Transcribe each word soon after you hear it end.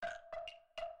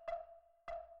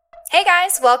Hey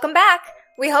guys, welcome back.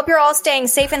 We hope you're all staying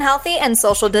safe and healthy and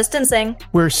social distancing.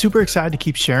 We're super excited to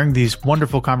keep sharing these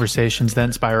wonderful conversations that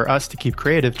inspire us to keep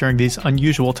creative during these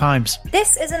unusual times.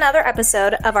 This is another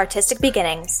episode of Artistic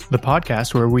Beginnings, the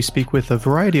podcast where we speak with a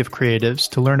variety of creatives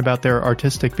to learn about their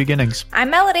artistic beginnings. I'm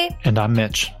Melody. And I'm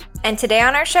Mitch. And today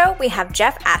on our show, we have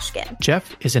Jeff Ashkin.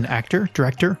 Jeff is an actor,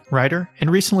 director, writer, and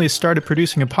recently started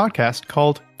producing a podcast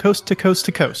called Coast to Coast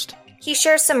to Coast. He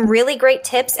shares some really great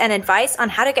tips and advice on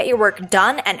how to get your work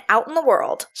done and out in the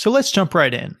world. So let's jump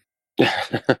right in.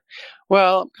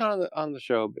 Well, I'm kind of on the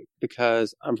show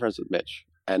because I'm friends with Mitch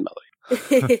and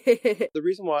Melody. The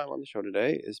reason why I'm on the show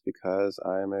today is because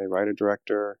I'm a writer,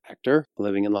 director, actor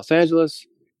living in Los Angeles.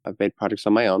 I've made projects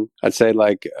on my own. I'd say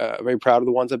very proud of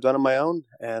the ones I've done on my own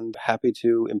and happy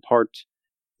to impart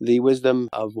the wisdom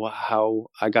of how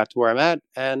I got to where I'm at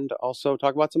and also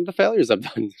talk about some of the failures I've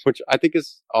done, which I think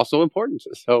is also important.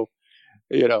 So,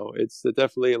 it's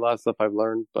definitely a lot of stuff I've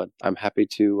learned, but I'm happy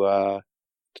to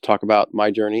talk about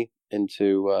my journey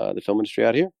into the film industry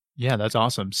out here. Yeah, that's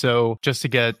awesome. So just to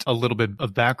get a little bit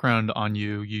of background on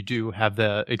you, you do have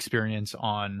the experience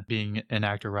on being an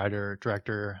actor, writer,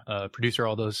 director, producer,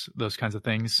 all those kinds of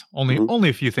things. Only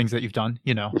a few things that you've done,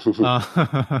 you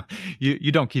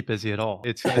don't keep busy at all.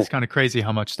 It's kind of crazy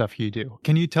how much stuff you do.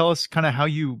 Can you tell us kind of how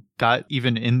you got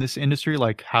even in this industry,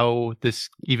 like how this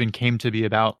even came to be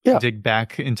about? Yeah. Dig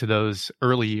back into those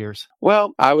early years.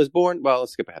 Well, I was born,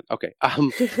 let's skip ahead. Okay.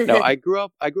 No, I grew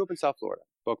up in South Florida,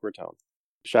 Boca Raton.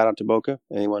 Shout out to Boca,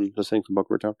 anyone listening from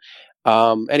Boca Raton.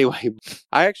 Anyway,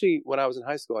 I actually, when I was in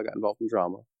high school, I got involved in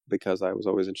drama because I was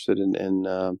always interested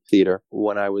in theater.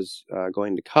 When I was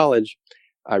going to college,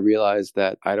 I realized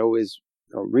that I'd always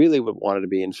really wanted to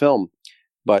be in film.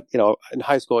 But, in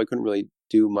high school, I couldn't really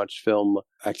do much film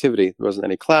activity. There wasn't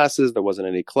any classes. There wasn't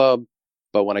any club.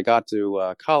 But when I got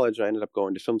to college, I ended up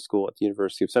going to film school at the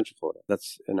University of Central Florida.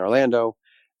 That's in Orlando.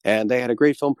 And they had a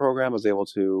great film program. I was able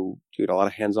to do a lot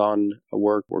of hands-on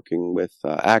work, working with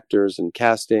actors and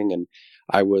casting. And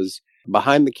I was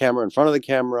behind the camera, in front of the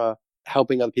camera,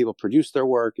 helping other people produce their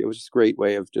work. It was just a great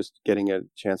way of just getting a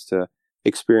chance to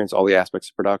experience all the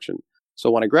aspects of production. So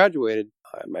when I graduated,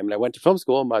 I went to film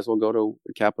school, might as well go to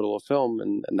the capital of film.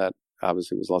 And that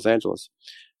obviously was Los Angeles.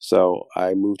 So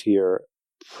I moved here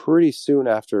pretty soon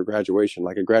after graduation.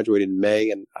 I graduated in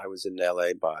May and I was in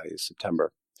LA by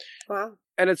September. Wow.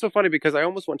 And it's so funny because I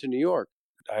almost went to New York.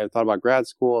 I had thought about grad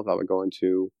school. I thought about going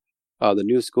to the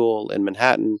new school in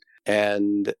Manhattan.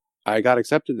 And I got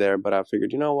accepted there, but I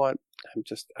figured, you know what? I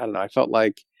don't know. I felt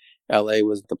like LA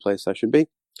was the place I should be.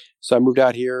 So I moved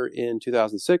out here in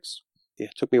 2006.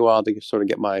 It took me a while to sort of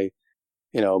get my,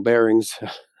 bearings.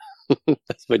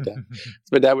 That's what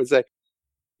my dad would say.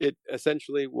 It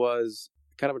essentially was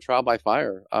kind of a trial by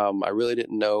fire. I really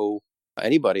didn't know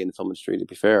anybody in the film industry, to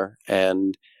be fair.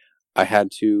 And I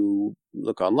had to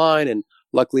look online, and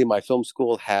luckily my film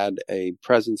school had a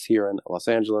presence here in Los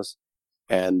Angeles,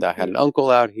 and I had an uncle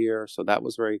out here. So that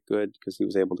was very good because he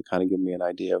was able to kind of give me an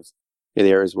idea of the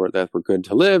areas that were good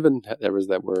to live and areas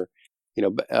that were,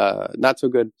 not so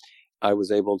good. I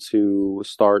was able to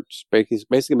start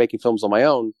basically making films on my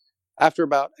own after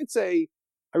about, I'd say,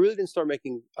 I really didn't start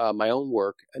making my own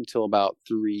work until about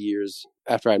 3 years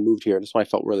after I moved here. That's when I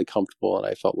felt really comfortable and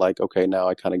I felt like, okay, now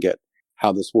I kind of get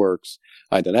how this works.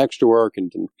 I did extra work and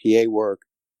did PA work.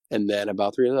 And then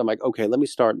about 3 years, I'm like, okay, let me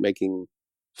start making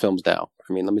films now.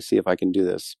 Let me see if I can do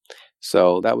this.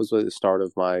 So that was really the start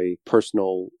of my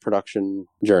personal production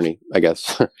journey, I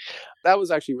guess. That was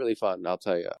actually really fun, I'll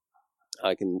tell you.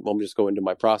 Want me to just go into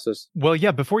my process? Well,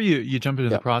 yeah, before you jump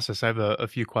into the process, I have a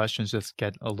few questions, just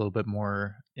get a little bit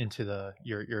more into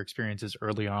your experiences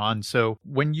early on. So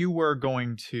when you were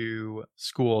going to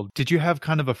school, did you have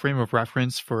kind of a frame of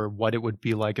reference for what it would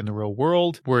be like in the real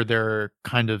world? Were there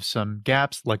kind of some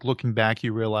gaps? Like looking back,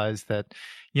 you realized that,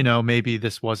 maybe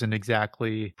this wasn't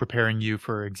exactly preparing you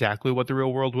for exactly what the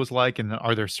real world was like. And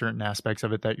are there certain aspects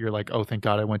of it that you're like, oh, thank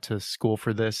God I went to school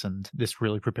for this, and this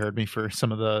really prepared me for some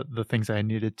of the things I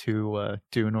needed to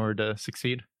do in order to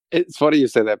succeed? It's funny you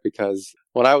say that because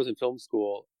when I was in film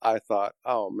school, I thought,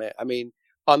 oh man,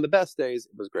 on the best days,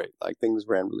 it was great. Things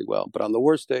ran really well. But on the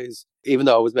worst days, even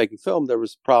though I was making film, there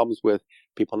was problems with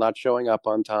people not showing up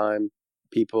on time,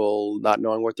 people not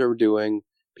knowing what they were doing,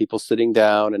 people sitting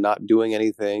down and not doing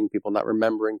anything, people not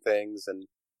remembering things, and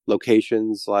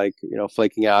locations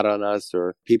flaking out on us,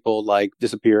 or people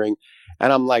disappearing.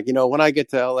 And I'm like, when I get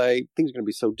to LA, things are going to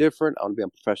be so different. I'm going to be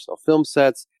on professional film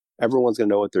sets. Everyone's going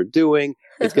to know what they're doing.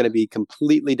 It's going to be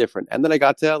completely different. And then I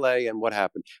got to LA, and what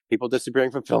happened? People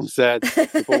disappearing from film sets,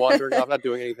 people wandering off, not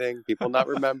doing anything, people not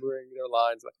remembering their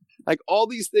lines. All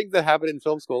these things that happen in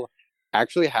film school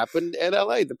actually happened in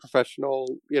LA, the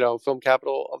professional, film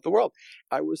capital of the world.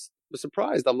 I was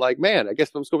surprised. I'm like, man, I guess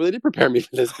film school really did prepare me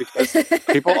for this, because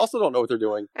people also don't know what they're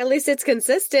doing. At least it's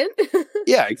consistent.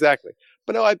 Yeah, exactly.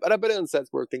 But no, I've been in a sense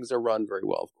where things are run very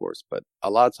well, of course. But a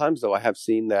lot of times, though, I have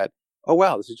seen that, oh,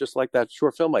 wow, this is just like that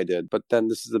short film I did. But then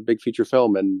this is a big feature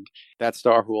film, and that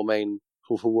star who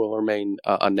will remain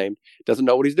unnamed doesn't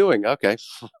know what he's doing. Okay.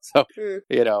 So,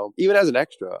 even as an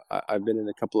extra, I've been in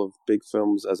a couple of big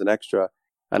films as an extra,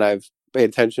 and I've paid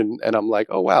attention, and I'm like,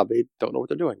 oh, wow, they don't know what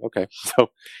they're doing. Okay. So,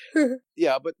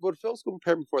 yeah, but what film school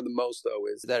prepared me for the most, though,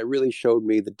 is that it really showed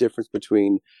me the difference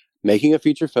between making a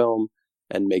feature film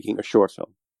and making a short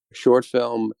film. A short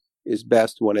film is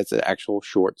best when it's an actual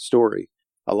short story.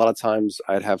 A lot of times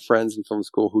I'd have friends in film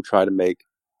school who try to make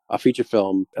a feature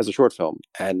film as a short film,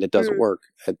 and it doesn't work.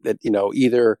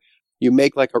 Either you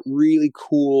make like a really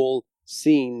cool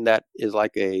scene that is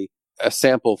like a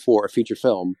sample for a feature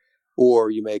film,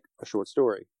 or you make a short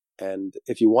story. And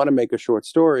if you want to make a short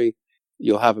story,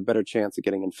 you'll have a better chance of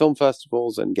getting in film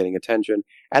festivals and getting attention.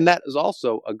 And that is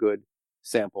also a good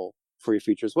sample for your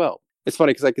feature as well. It's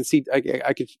funny because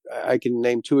I can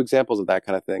name two examples of that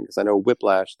kind of thing. Because I know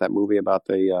Whiplash, that movie about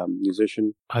the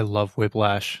musician. I love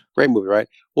Whiplash. Great movie, right?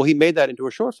 Well, he made that into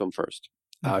a short film first.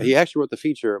 He actually wrote the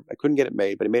feature. I couldn't get it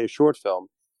made, but he made a short film,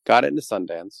 got it into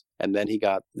Sundance, and then he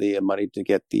got the money to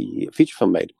get the feature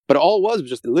film made. But all it was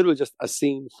just literally just a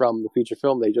scene from the feature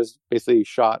film. They just basically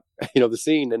shot, the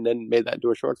scene and then made that into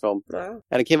a short film. Wow.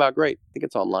 And it came out great. I think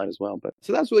it's online as well. But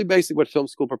so that's really basically what film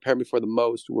school prepared me for the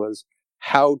most, was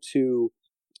how to,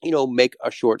 make a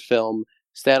short film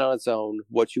stand on its own,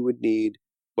 what you would need,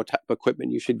 what type of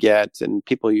equipment you should get, and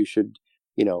people you should,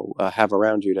 have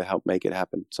around you to help make it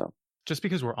happen. So just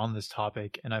because we're on this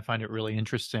topic and I find it really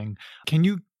interesting, can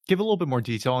you give a little bit more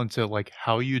detail into like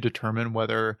how you determine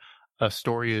whether a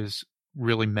story is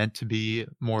really meant to be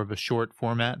more of a short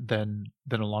format than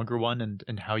a longer one,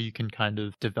 and how you can kind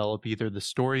of develop either the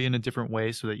story in a different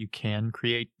way so that you can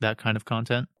create that kind of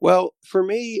content? Well, for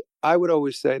me, I would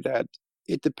always say that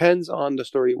it depends on the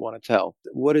story you want to tell.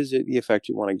 What is it, the effect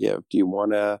you want to give? Do you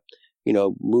want to,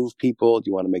 move people? Do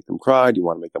you want to make them cry? Do you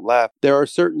want to make them laugh? There are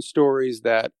certain stories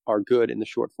that are good in the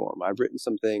short form. I've written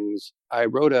some things. I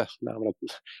wrote now I'm going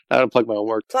to plug my own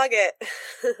work. Plug it.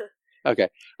 Okay.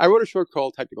 I wrote a short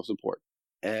called Technical Support,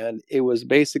 and it was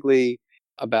basically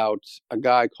about a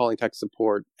guy calling tech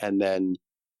support, and then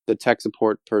the tech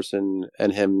support person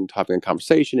and him having a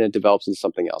conversation, and it develops into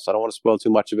something else. I don't want to spoil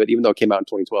too much of it, even though it came out in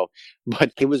 2012,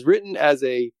 but it was written as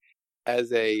a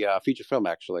feature film,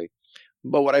 actually.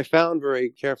 But what I found very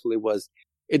carefully was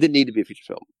it didn't need to be a feature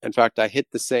film. In fact, I hit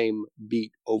the same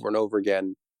beat over and over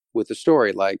again with the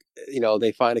story. Like,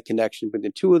 they find a connection between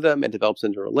the two of them and develops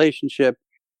into a relationship.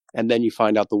 And then you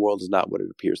find out the world is not what it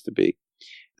appears to be.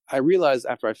 I realized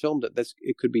after I filmed it,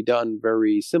 it could be done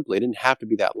very simply. It didn't have to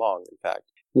be that long, in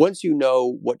fact. Once you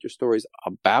know what your story is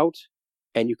about,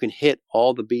 and you can hit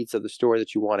all the beats of the story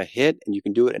that you want to hit, and you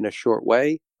can do it in a short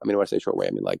way. I mean, when I say short way,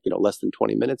 I mean like, less than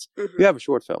 20 minutes. Mm-hmm. You have a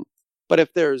short film. But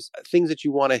if there's things that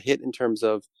you want to hit in terms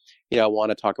of, I want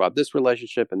to talk about this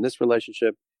relationship,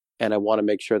 and I want to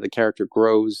make sure the character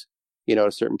grows, at a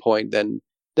certain point, then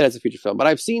it's a feature film. But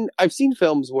I've seen feature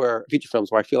films where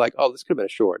I feel like, oh, this could have been a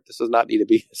short. This does not need to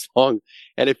be this long.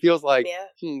 And it feels like,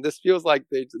 this feels like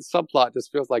the subplot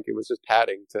just feels like it was just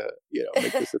padding to,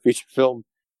 make this a feature film.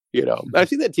 I've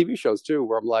seen that TV shows too,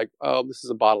 where I'm like, oh, this is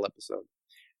a bottle episode.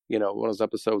 One of those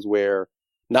episodes where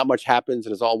not much happens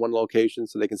and it's all one location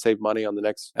so they can save money on the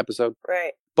next episode.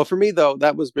 Right. But for me, though,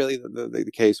 that was really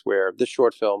the case where this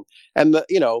short film, and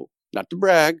not to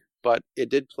brag, but it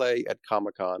did play at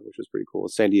Comic-Con, which was pretty cool.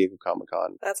 San Diego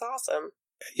Comic-Con. That's awesome.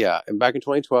 Yeah. And back in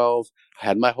 2012, I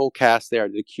had my whole cast there. I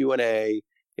did a Q&A.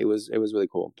 It was really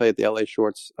cool. Played at the LA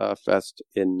Shorts Fest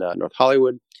in North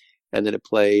Hollywood. And then it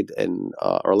played in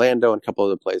Orlando and a couple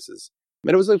other places. I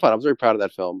mean, it was really fun. I was very proud of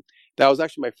that film. That was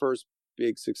actually my first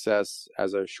big success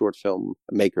as a short film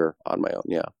maker on my own.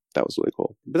 Yeah, that was really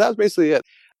cool. But that was basically it.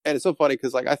 And it's so funny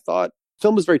because I thought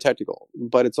film is very technical,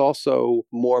 but it's also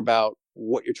more about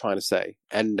what you're trying to say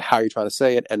and how you're trying to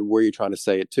say it and where you're trying to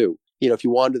say it to. If you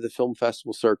wanted to the film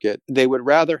festival circuit, they would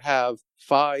rather have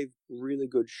 5 really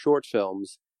good short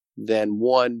films than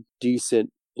one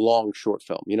decent long short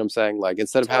film. You know what I'm saying? Like,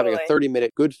 instead of having a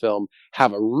 30-minute good film,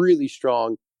 have a really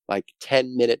strong, like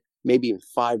 10-minute, maybe even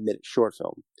 5-minute short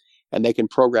film. And they can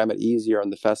program it easier on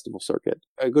the festival circuit.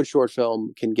 A good short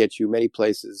film can get you many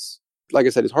places. Like I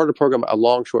said, it's hard to program a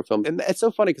long short film. And it's so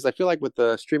funny because I feel like with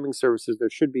the streaming services, there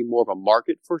should be more of a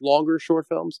market for longer short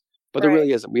films, but there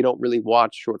really isn't. We don't really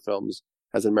watch short films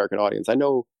as an American audience. I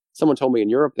know Someone told me in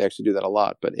Europe they actually do that a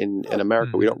lot, but in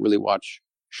America we don't really watch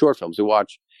short films. We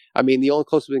watch. I mean, the only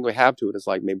closest thing we have to it is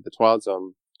like maybe the Twilight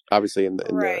Zone, obviously in the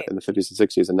 50s and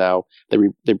 60s, and now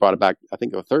they brought it back. I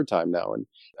think a third time now,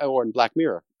 or in Black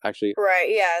Mirror actually. Right.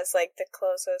 Yeah, it's like the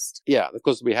closest. Yeah, the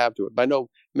closest we have to it. But I know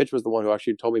Mitch was the one who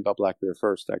actually told me about Black Mirror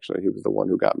first. Actually, he was the one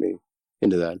who got me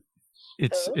into that.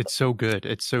 It's so good.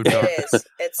 It's so dark. It is.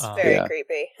 It's very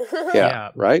creepy. Yeah.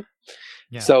 Right?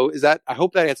 Yeah. So I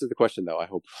hope that answers the question though. I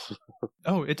hope.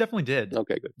 Oh, it definitely did.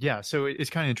 Okay, good. Yeah. So it's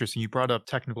kind of interesting. You brought up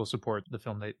technical support, the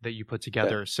film that you put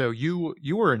together. Yeah. So you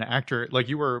were an actor, like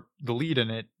you were the lead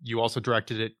in it. You also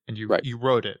directed it and you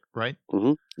wrote it, right?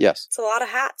 Mm-hmm. Yes. It's a lot of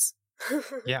hats.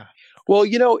 Yeah. Well,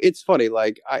 it's funny.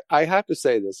 Like I have to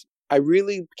say this. I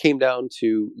really came down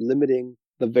to limiting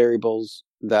the variables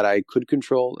that I could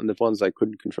control and the ones I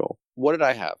couldn't control. What did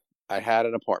I have? I had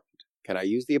an apartment. Can I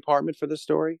use the apartment for this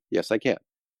story? Yes, I can.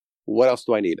 What else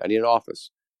do I need? I need an office.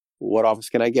 What office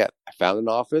can I get? I found an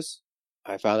office.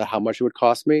 I found out how much it would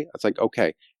cost me. It's like,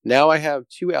 okay, now I have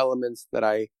two elements that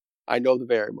I know the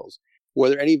variables. Were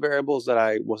there any variables that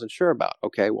I wasn't sure about?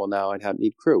 Okay, well, now I'd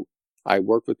need crew. I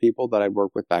worked with people that I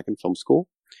worked with back in film school,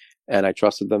 and I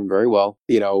trusted them very well.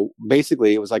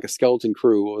 Basically, it was like a skeleton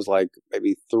crew. It was like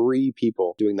maybe 3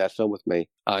 people doing that film with me.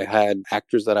 I had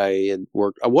actors that I had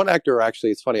worked. One actor,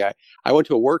 actually, it's funny. I went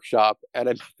to a workshop, and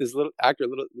I met this little actor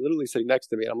literally sitting next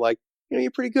to me, and I'm like, you're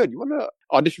pretty good. You want to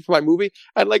audition for my movie?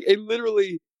 And like, it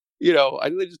literally, I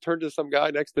literally just turned to some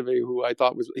guy next to me who I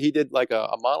thought he did like a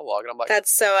monologue, and I'm like,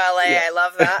 that's so LA. Yeah. I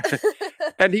love that.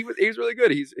 And he was really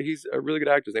good. He's a really good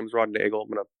actor. His name is Rodney Nagel. I'm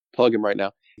gonna plug him right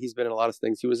now. He's been in a lot of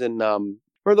things. He was in one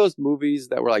of those movies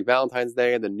that were like Valentine's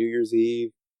Day and then New Year's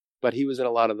Eve, but he was in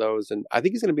a lot of those. And I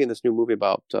think he's going to be in this new movie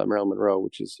about Marilyn Monroe,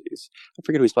 which is I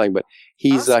forget who he's playing, but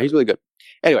he's really good.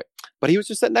 Anyway, but he was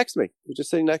just sitting next to me. He was just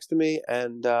sitting next to me,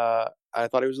 and I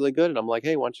thought he was really good. And I'm like,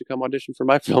 hey, why don't you come audition for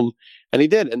my film? And he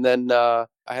did. And then I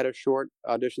had a short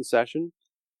audition session.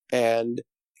 And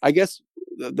I guess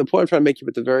the point I'm trying to make you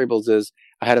with the variables is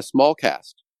I had a small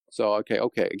cast. So, okay,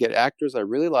 I get actors I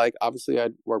really like. Obviously,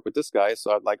 I'd work with this guy.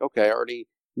 So I'm like, okay, I already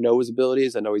know his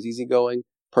abilities. I know he's easygoing.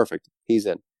 Perfect. He's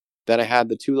in. Then I had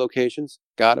the 2 locations.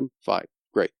 Got him. Fine.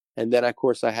 Great. And then, of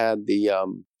course, I had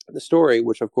the story,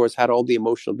 which, of course, had all the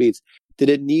emotional beats. Did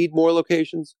it need more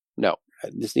locations? No. I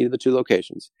just needed the 2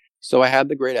 locations. So I had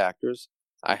the great actors.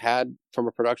 I had, from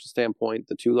a production standpoint,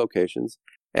 the 2 locations.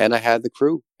 And I had the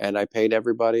crew. And I paid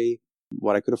everybody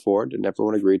what I could afford. And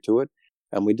everyone agreed to it.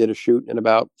 And we did a shoot in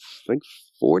about, I think,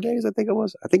 4 days, I think it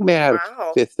was. I think we had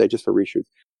a 5th day just for reshoots.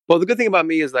 Well, the good thing about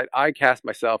me is that I cast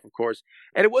myself, of course.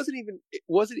 And it wasn't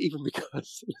even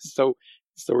because it's so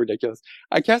ridiculous.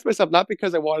 I cast myself not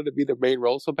because I wanted to be the main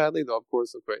role so badly, though, of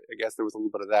course, I guess there was a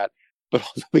little bit of that. But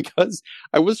also because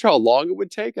I wasn't sure how long it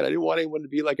would take. And I didn't want anyone to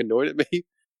be like annoyed at me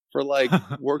for like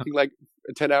working like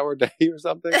a 10-hour day or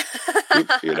something.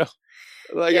 Because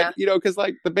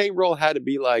like the main role had to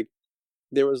be like,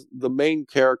 the main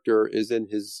character is in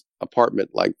his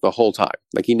apartment like the whole time.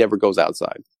 Like he never goes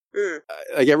outside.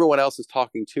 Like everyone else is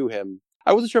talking to him.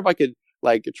 I wasn't sure if I could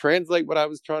like translate what I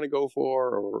was trying to go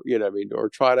for, or or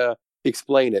try to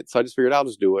explain it. So I just figured I'll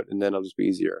just do it, and then it'll just be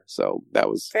easier. So that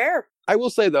was fair. I will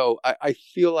say though, I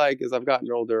feel like as I've gotten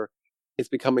older, it's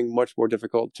becoming much more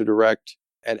difficult to direct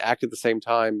and act at the same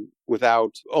time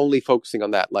without only focusing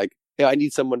on that. Like, I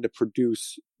need someone to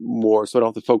produce more, so I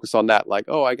don't have to focus on that. Like,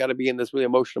 I got to be in this really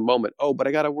emotional moment. Oh, but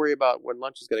I got to worry about when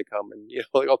lunch is going to come, and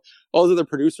like all those other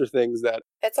producer things that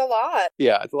it's a lot.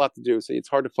 Yeah, it's a lot to do. So it's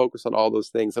hard to focus on all those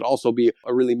things and also be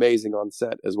a really amazing on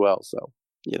set as well. So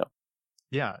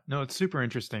Yeah, no, it's super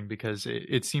interesting because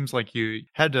it seems like you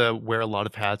had to wear a lot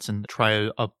of hats and try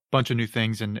a bunch of new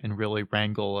things and really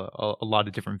wrangle a lot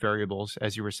of different variables,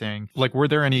 as you were saying. Like, were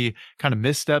there any kind of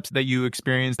missteps that you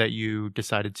experienced that you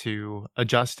decided to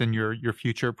adjust in your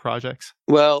future projects?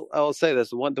 Well, I'll say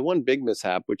this. The one big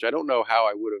mishap, which I don't know how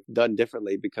I would have done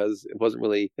differently because it wasn't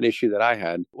really an issue that I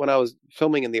had. When I was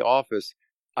filming in the office,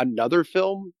 another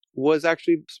film was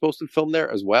actually supposed to film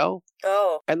there as well.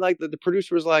 Oh. And like the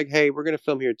producer was like, hey, we're going to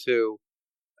film here too.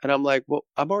 And I'm like, well,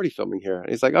 I'm already filming here. And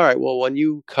he's like, all right, well, when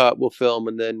you cut, we'll film.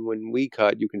 And then when we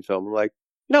cut, you can film. I'm like,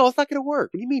 no, it's not going to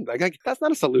work. What do you mean? Like, that's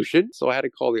not a solution. So I had to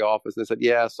call the office and they said,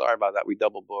 yeah, sorry about that. We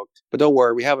double booked. But don't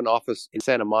worry, we have an office in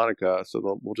Santa Monica. So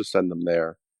we'll just send them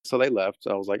there. So they left.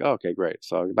 So I was like, oh, okay, great.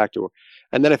 So I went back to work.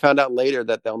 And then I found out later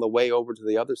that on the way over to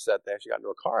the other set, they actually got into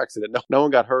a car accident. No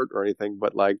one got hurt or anything,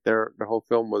 but like their whole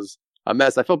film was a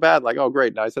mess. I felt bad. Like, oh,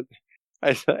 great. Now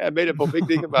I made a big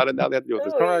thing about it. Now they have to deal with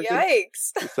this car accident.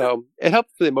 Yikes. So it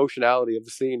helped the emotionality of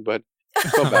the scene, but I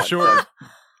felt bad. Sure.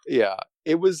 Yeah.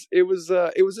 It was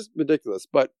just ridiculous.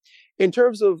 But In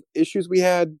terms of issues we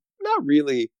had, not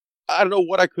really. I don't know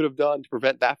what I could have done to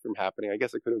prevent that from happening. I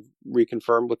guess I could have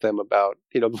reconfirmed with them about,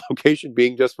 the location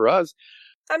being just for us.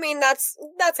 I mean, that's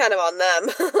kind of on them.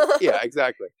 Yeah,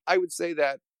 exactly. I would say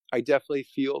that I definitely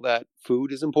feel that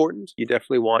food is important. You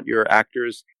definitely want your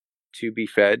actors to be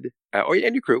fed,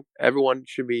 and your crew. Everyone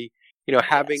should be,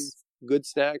 having Yes. good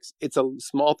snacks. It's a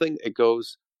small thing. It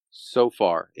goes so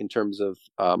far in terms of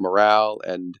morale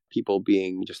and people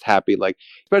being just happy. Like,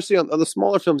 especially on the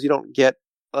smaller films, you don't get,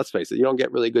 let's face it, you don't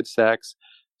get really good snacks.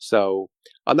 So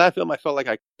on that film, I felt like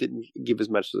I didn't give as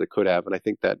much as I could have. And I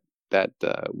think that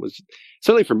was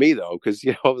certainly for me, though, because,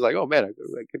 I was like, oh man, I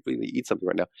could really eat something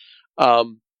right now.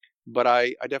 But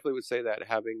I definitely would say that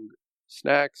having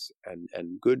snacks and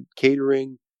good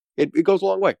catering, it goes a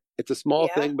long way. It's a small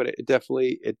thing, but it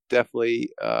definitely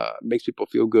makes people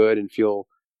feel good and feel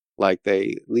like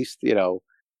they at least,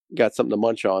 got something to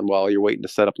munch on while you're waiting to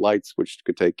set up lights, which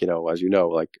could take, as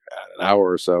like an hour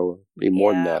or so, even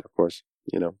more than that, of course.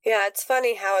 Yeah, it's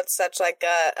funny how it's such like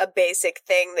a basic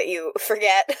thing that you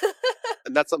forget.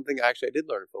 And that's something actually I did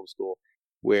learn in film school,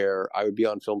 where I would be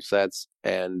on film sets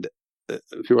and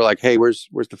people were like, "Hey, where's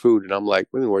the food?" And I'm like,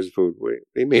 "What do you mean, where's the food? What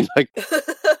do you mean?" Like,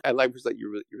 and like was like,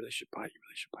 "You really should buy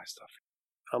stuff."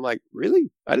 I'm like, "Really?"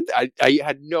 I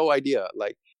had no idea.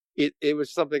 Like, it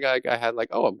was something I had like,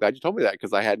 "Oh, I'm glad you told me that,"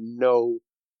 because I had no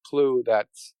clue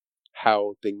that's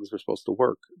how things were supposed to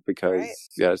work. Because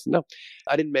no,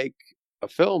 I didn't make a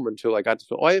film until I got to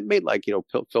film. Well, I made like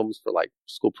films for like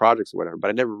school projects or whatever, but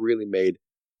I never really made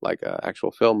like an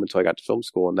actual film until I got to film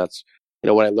school, and that's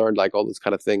when I learned like all those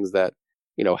kind of things that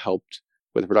helped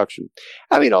with production.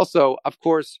 I mean, also, of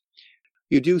course,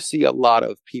 you do see a lot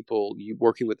of people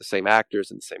working with the same actors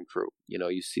and the same crew.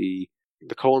 You see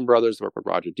the Coen brothers work with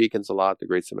Roger Deakins a lot, the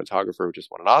great cinematographer who just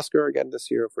won an Oscar again this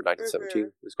year for 1917.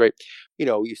 It was great.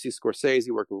 You see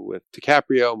Scorsese working with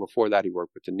DiCaprio, and before that he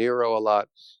worked with De Niro a lot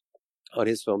on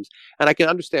his films. And I can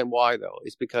understand why, though.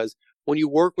 It's because when you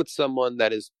work with someone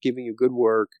that is giving you good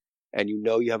work and you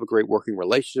have a great working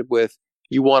relationship with,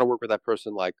 you want to work with that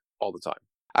person like all the time.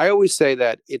 I always say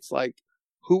that it's like,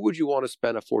 who would you want to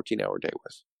spend a 14-hour day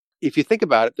with? If you think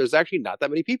about it, there's actually not that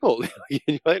many people.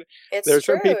 There's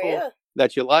some people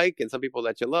that you like and some people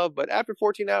that you love, but after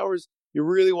 14 hours, you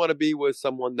really want to be with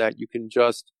someone that you can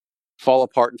just fall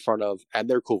apart in front of and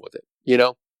they're cool with it.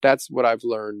 That's what I've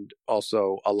learned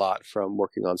also a lot from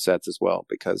working on sets as well,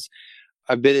 because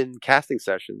I've been in casting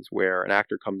sessions where an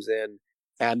actor comes in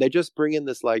and they just bring in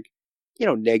this like,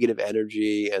 negative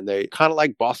energy, and they kind of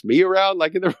like boss me around,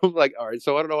 like in the room, like, all right,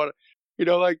 so I don't know what,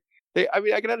 like I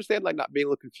mean, I can understand like not being a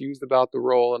little confused about the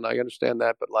role, and I understand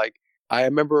that, but like, I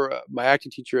remember my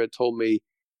acting teacher had told me,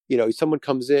 someone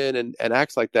comes in and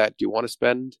acts like that. Do you want to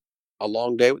spend a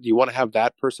long day? Do you want to have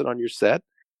that person on your set?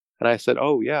 And I said,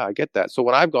 oh, yeah, I get that. So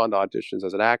when I've gone to auditions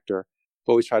as an actor, I've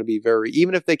always tried to be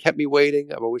even if they kept me waiting,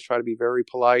 I've always tried to be very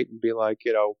polite and be like,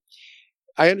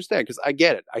 I understand because I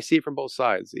get it. I see it from both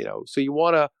sides, So you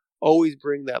want to always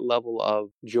bring that level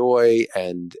of joy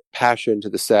and passion to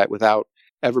the set without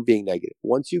ever being negative.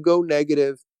 Once you go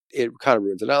negative, it kind of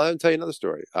ruins it. Now, let me tell you another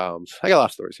story. I got a lot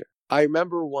of stories here. I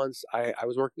remember once I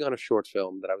was working on a short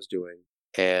film that I was doing,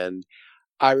 and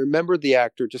I remember the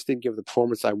actor just didn't give the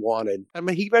performance I wanted. I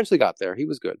mean, he eventually got there. He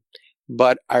was good.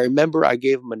 But I remember I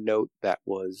gave him a note that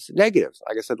was negative.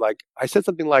 Like I said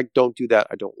something like, don't do that.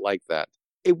 I don't like that.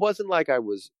 It wasn't like I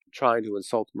was trying to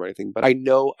insult him or anything, but I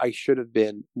know I should have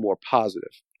been more positive.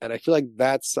 And I feel like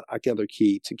that's another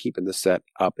key to keeping the set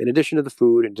up. In addition to the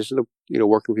food, in addition to,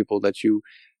 working with people that you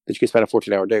can spend a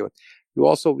 14-hour day with, you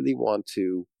also really want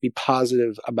to be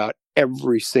positive about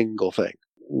every single thing.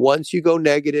 Once you go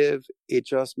negative, it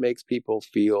just makes people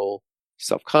feel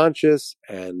self-conscious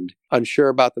and unsure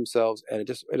about themselves, and it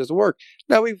doesn't work.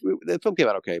 Now the film came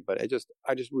out okay, but I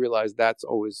just realized that's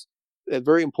always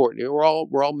very important. We're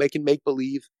all making make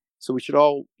believe, so we should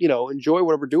all enjoy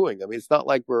what we're doing. I mean, it's not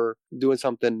like we're doing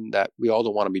something that we all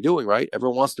don't want to be doing, right?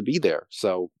 Everyone wants to be there.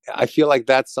 So I feel like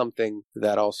that's something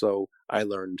that also I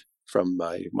learned from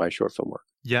my short film work.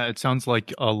 Yeah, it sounds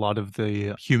like a lot of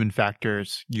the human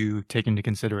factors you take into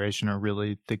consideration are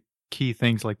really the key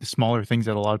things, like the smaller things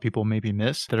that a lot of people maybe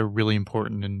miss that are really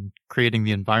important in creating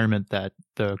the environment that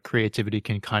the creativity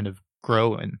can kind of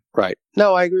grow in. Right.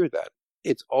 No, I agree with that.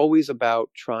 It's always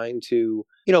about trying to,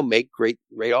 make great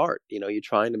art. You're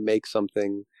trying to make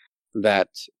something that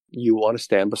you want to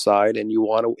stand beside, and you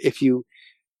want to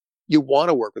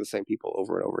work with the same people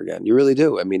over and over again. You really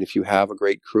do. I mean, if you have a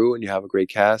great crew and you have a great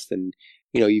cast, and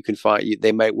you can find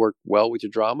they might work well with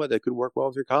your drama, they could work well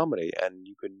with your comedy, and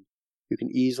you can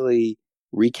easily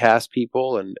recast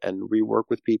people and rework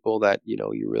with people that, you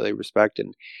really respect.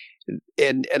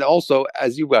 And also,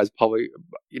 as you guys probably,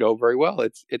 very well,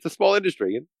 it's a small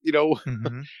industry, and,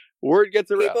 Mm-hmm. word gets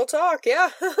around. People talk, yeah.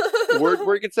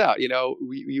 word gets out.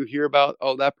 You hear about,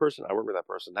 oh, that person, I work with that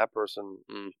person,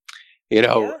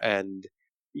 Yeah. and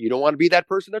you don't want to be that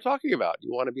person they're talking about.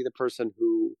 You want to be the person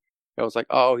who, it's like,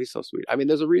 oh, he's so sweet. I mean,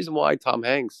 there's a reason why Tom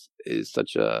Hanks is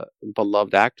such a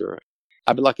beloved actor.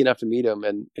 I've been lucky enough to meet him,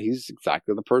 and he's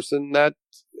exactly the person that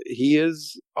he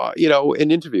is,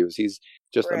 in interviews. He's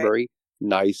just a Right. very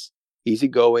nice,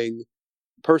 easygoing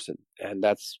person. And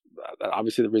that's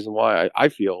obviously the reason why I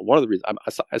feel, one of the reasons,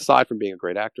 aside from being a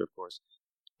great actor, of course,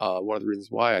 one of the reasons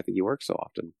why I think he works so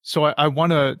often. So I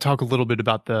want to talk a little bit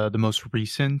about the most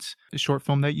recent short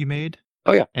film that you made.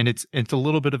 Oh, yeah. And it's a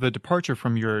little bit of a departure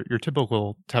from your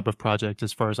typical type of project,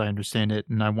 as far as I understand it.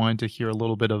 And I wanted to hear a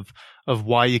little bit of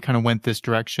why you kind of went this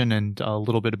direction, and a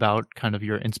little bit about kind of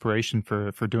your inspiration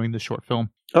for doing the short film.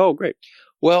 Oh, great.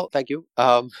 Well, thank you.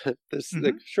 The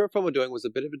Mhm. short film we're doing was a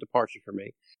bit of a departure for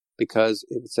me because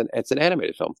it's an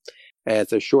animated film, and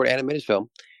it's a short animated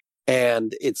film,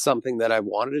 and it's something that I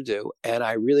wanted to do, and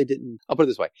I really didn't. I'll put it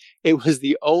this way: it was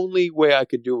the only way I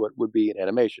could do it would be in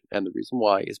animation, and the reason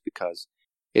why is because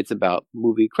it's about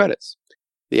movie credits.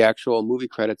 The actual movie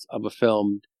credits of a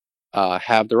film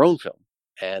have their own film,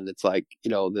 and it's like,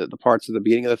 the parts of the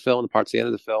beginning of the film, the parts at the end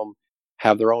of the film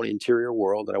have their own interior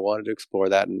world, and I wanted to explore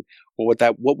that. And what would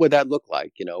that look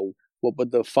like? What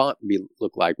would the font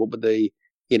look like? What would the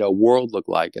world look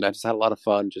like? And I just had a lot of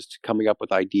fun just coming up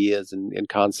with ideas and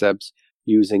concepts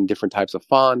using different types of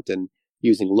font and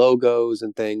using logos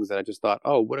and things. And I just thought,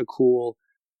 oh, what a cool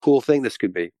thing this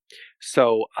could be.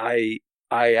 So I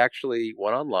actually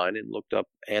went online and looked up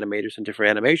animators in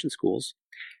different animation schools.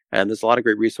 And there's a lot of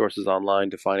great resources online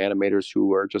to find animators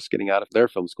who are just getting out of their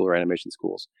film school or animation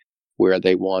schools, where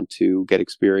they want to get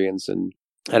experience. And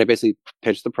I basically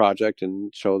pitched the project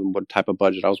and showed them what type of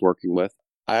budget I was working with.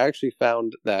 I actually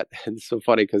found that, and it's so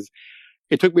funny because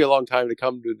it took me a long time to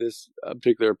come to this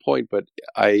particular point, but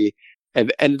I have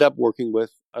ended up working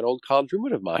with an old college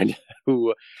roommate of mine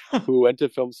who went to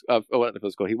film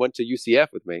school. He went to UCF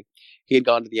with me. He had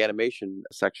gone to the animation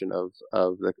section of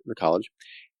the college.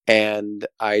 And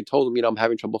I told him, I'm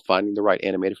having trouble finding the right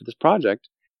animator for this project.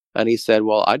 And he said,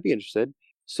 well, I'd be interested.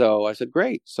 So I said,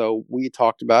 great. So we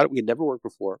talked about it. We had never worked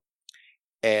before.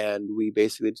 And we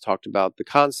basically just talked about the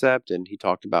concept, and he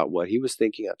talked about what he was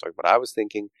thinking. I talked about what I was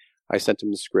thinking. I sent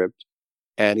him the script,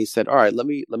 and he said, all right, let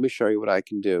me show you what I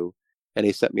can do. And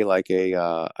he sent me like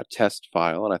a test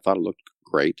file, and I thought it looked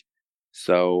great.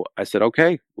 So I said,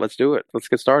 okay, let's do it. Let's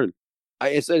get started.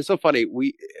 It's so funny.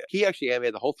 He actually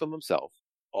animated the whole film himself,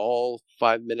 all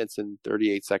 5 minutes and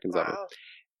 38 seconds of it. Wow.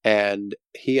 And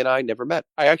he and I never met.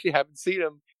 I actually haven't seen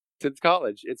him since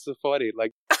college. It's so funny.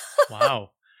 Like,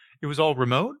 Wow. It was all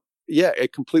remote? yeah,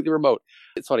 completely remote.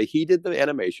 It's funny. He did the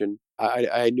animation.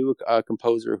 I knew a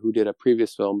composer who did a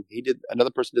previous film. Another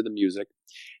person did the music.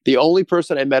 The only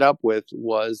person I met up with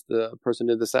was the person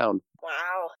who did the sound.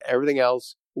 Wow. Everything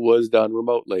else was done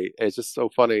remotely. It's just so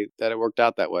funny that it worked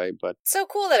out that way. But So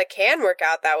cool that it can work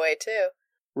out that way too.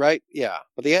 right, yeah.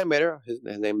 But the animator, his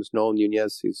name is Nolan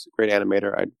Nunez. He's a great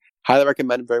animator. I'd highly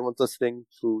recommend if everyone's listening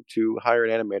to hire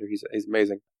an animator. He's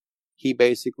amazing. He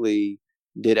basically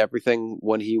did everything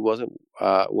when he wasn't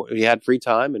when he had free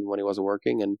time and when he wasn't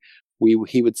working, and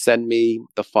he would send me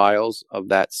the files of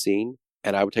that scene,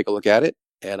 and I would take a look at it,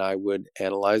 and I would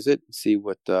analyze it, see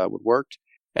what worked,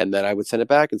 and then I would send it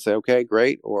back and say, okay,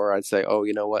 great. Or I'd say, oh,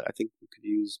 you know what, I think we could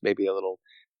use maybe a little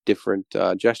different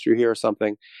gesture here or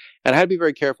something. And I had to be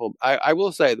very careful. I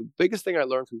will say the biggest thing I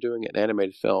learned from doing an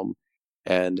animated film,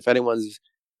 and if anyone's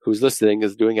who's listening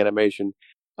is doing animation,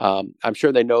 I'm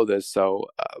sure they know this. So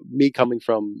me coming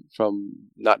from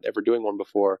not ever doing one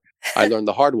before, I learned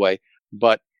the hard way.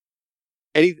 But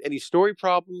any story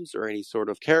problems or any sort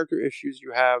of character issues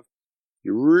you have,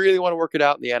 you really want to work it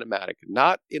out in the animatic,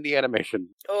 not in the animation.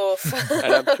 Oof.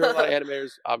 And I'm sure a lot of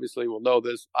animators obviously will know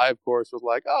this. I, of course, was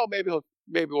like, oh, maybe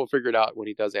we'll figure it out when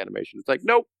he does animation. It's like,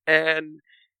 nope. And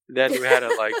then we had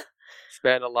to like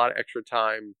spend a lot of extra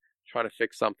time trying to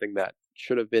fix something that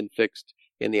should have been fixed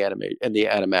in the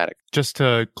animatic. Just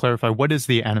to clarify, what is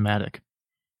the animatic?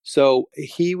 So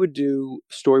he would do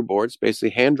storyboards, basically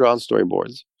hand-drawn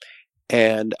storyboards,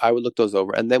 and I would look those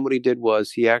over. And then what he did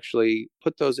was he actually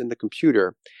put those in the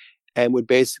computer and would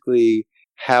basically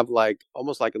have like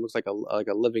almost like it looks like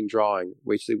a living drawing,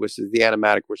 which is the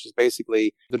animatic, which is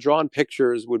basically the drawn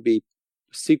pictures would be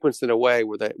sequenced in a way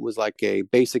where that was like a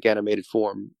basic animated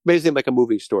form, basically like a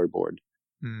movie storyboard.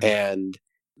 And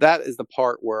that is the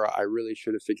part where I really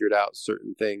should have figured out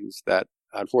certain things that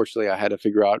unfortunately, I had to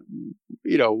figure out,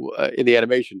 in the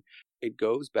animation, it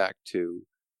goes back to,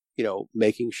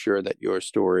 making sure that your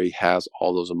story has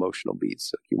all those emotional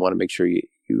beats. So you want to make sure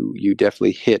you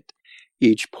definitely hit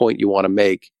each point you want to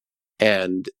make.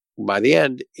 And by the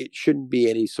end, it shouldn't be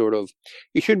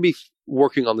you shouldn't be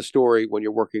working on the story when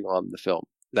you're working on the film.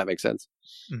 Does that make sense?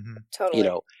 Mm-hmm. Totally.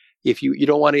 If you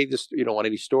don't want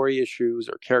any story issues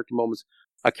or character moments.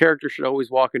 A character should always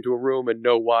walk into a room and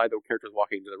know why the character is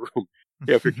walking into the room.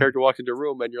 If your character walks into a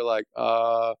room and you're like,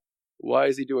 why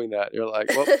is he doing that? You're like,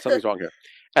 well, something's wrong here.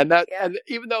 And and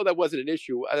even though that wasn't an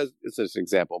issue, it's just an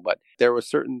example, but there were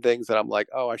certain things that I'm like,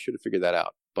 oh, I should have figured that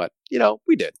out. But,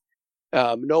 we did.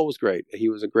 Noel was great.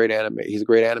 He's a great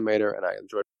animator, and I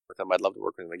enjoyed working with him. I'd love to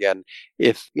work with him again.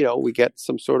 If, we get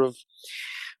some sort of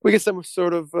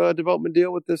development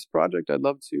deal with this project, I'd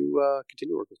love to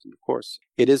continue working with him, of course.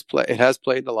 It has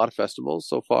played in a lot of festivals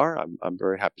so far. I'm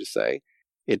very happy to say.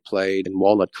 It played in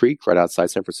Walnut Creek, right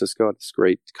outside San Francisco, at this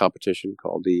great competition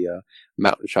called the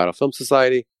Mountain Shadow Film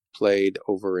Society. Played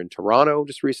over in Toronto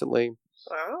just recently.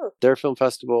 Wow. Their film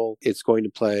festival. It's going to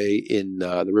play in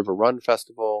the River Run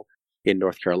Festival in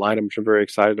North Carolina, which I'm very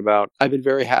excited about. I've been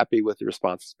very happy with the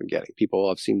response it's been getting. People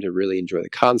have seemed to really enjoy the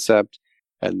concept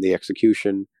and the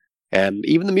execution. And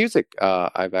even the music,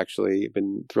 I've actually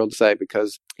been thrilled to say,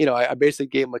 because, I basically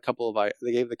gave him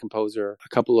they gave the composer a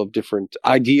couple of different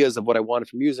ideas of what I wanted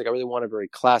from music. I really wanted very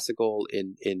classical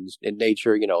in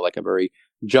nature, like a very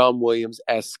John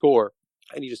Williams-esque score.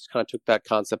 And he just kind of took that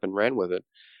concept and ran with it.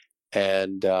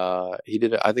 And I think he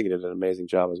did an amazing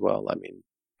job as well. I mean,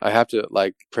 I have to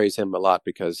praise him a lot,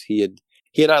 because he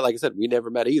and I, like I said, we never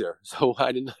met either. So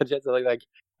I didn't have a chance to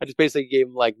I just basically gave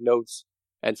him notes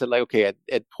and said okay,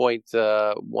 at point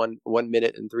 1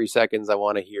 minute and 3 seconds, I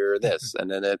want to hear this. And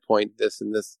then at point this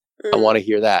and this, I want to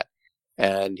hear that.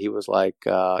 And he was like,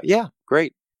 yeah,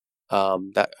 great.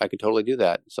 That I could totally do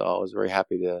that. So I was very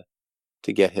happy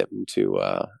to get him to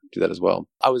do that as well.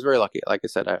 I was very lucky. Like I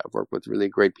said, I've worked with really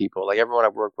great people. Everyone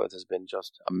I've worked with has been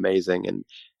just amazing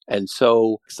and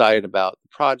so excited about the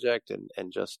project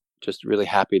and just really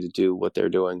happy to do what they're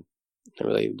doing. They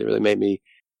really made me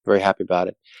very happy about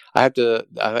it. I would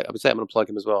say I'm going to plug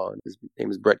him as well. His name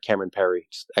is Brett Cameron Perry,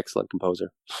 just excellent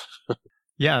composer.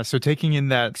 Yeah. So taking in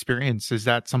that experience, is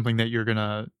that something that you're going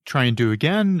to try and do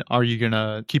again? Are you going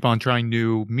to keep on trying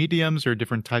new mediums or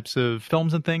different types of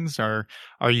films and things? Or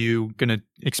are you going to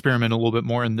experiment a little bit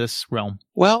more in this realm?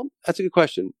 Well, that's a good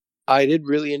question. I did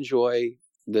really enjoy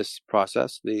this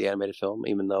process, the animated film,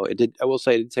 even though I will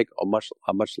say it did take a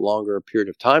much longer period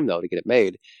of time though to get it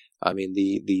made. I mean,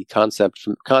 the concept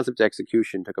to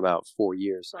execution took about 4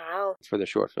 years. Wow. For the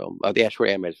short film, the short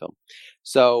animated film.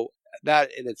 So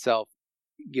that in itself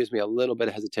gives me a little bit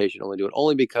of hesitation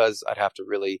only because I'd have to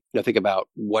really think about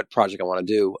what project I want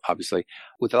to do. Obviously,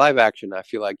 with the live action, I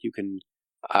feel like you can.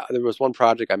 There was one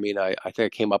project. I mean, I think I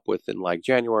came up with in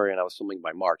January, and I was filming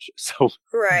by March. So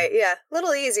right, yeah, a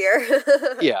little easier.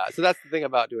 Yeah, so that's the thing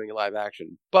about doing a live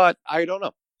action. But I don't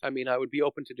know. I mean, I would be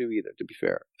open to do either, to be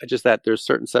fair. It's just that there's a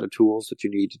certain set of tools that you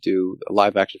need to do a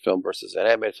live action film versus an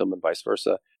animated film and vice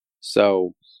versa.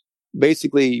 So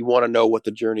basically, you want to know what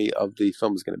the journey of the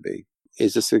film is going to be.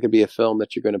 Is this going to be a film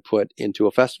that you're going to put into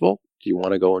a festival? Do you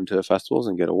want to go into festivals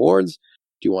and get awards?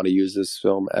 Do you want to use this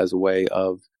film as a way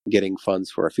of getting funds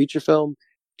for a feature film?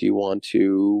 Do you want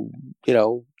to,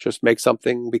 just make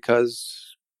something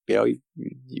because, you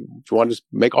want to just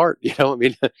make art, I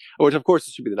mean, which of course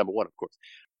it should be the number one, of course.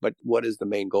 But what is the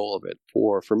main goal of it?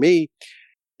 For me,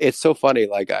 it's so funny.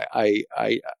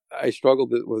 I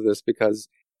struggled with this because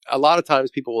a lot of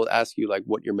times people will ask you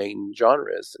what your main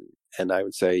genre is, and I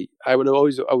would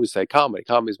always say comedy.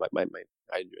 Comedy is my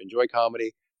I enjoy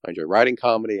comedy. I enjoy writing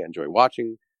comedy. I enjoy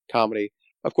watching comedy.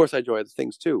 Of course, I enjoy other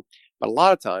things too. But a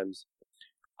lot of times,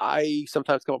 I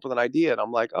sometimes come up with an idea, and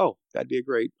I'm like, oh, that'd be a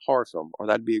great horror film, or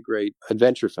that'd be a great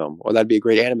adventure film, or that'd be a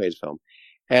great animated film.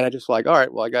 And I just all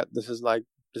right, well, this is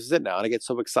it now. And I get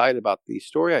so excited about the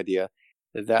story idea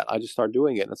that I just start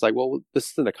doing it. And it's well,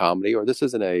 this isn't a comedy, or this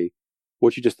isn't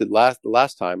what you just did the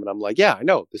last time. And I'm like, yeah, I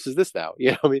know, this is this now.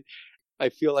 I mean, I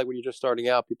feel like when you're just starting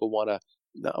out, people want to,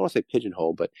 I don't want to say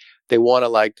pigeonhole, but they want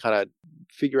to kind of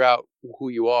figure out who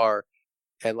you are.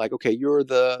 And okay, you're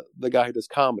the guy who does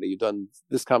comedy. You've done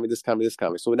this comedy, this comedy, this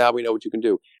comedy. So now we know what you can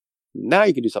do. Now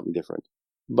you can do something different.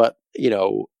 But,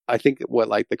 I think what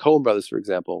the Coen brothers, for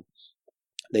example,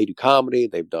 they do comedy.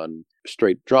 They've done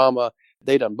straight drama.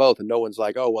 They've done both. And no one's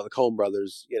oh, well, the Coen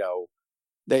brothers,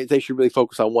 they should really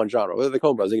focus on one genre. Well, the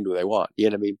Coen brothers, they can do what they want. You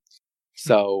know what I mean?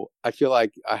 So I feel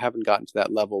like I haven't gotten to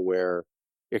that level where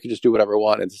I can just do whatever I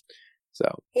want. So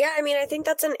yeah, I mean, I think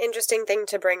that's an interesting thing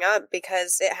to bring up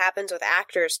because it happens with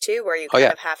actors too, where you Oh, kind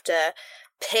yeah. of have to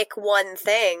pick one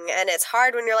thing, and it's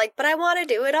hard when you're like, but I want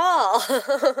to do it all.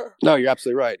 no, you're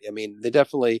absolutely right. I mean, they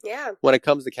definitely, Yeah. when it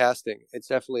comes to casting, it's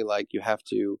definitely like you have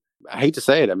to, I hate to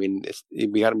say it, I mean,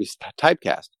 we got to be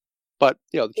typecast. But,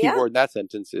 the key Yeah. word in that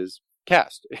sentence is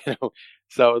cast,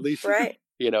 So at least, Right.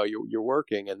 you're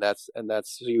working, and that's,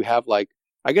 so you have like,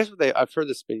 I guess I've heard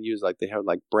this been used, like they have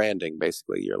like branding,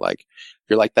 basically. You're like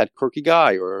that quirky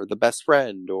guy or the best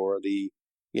friend or the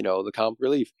comic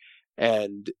relief.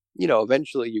 And,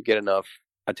 eventually you get enough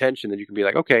attention that you can be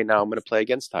like, okay, now I'm going to play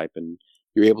against type. And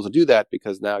you're able to do that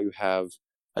because now you have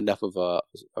enough of a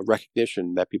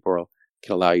recognition that people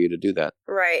can allow you to do that.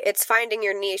 Right. It's finding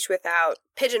your niche without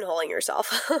pigeonholing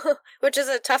yourself, which is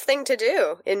a tough thing to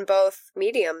do in both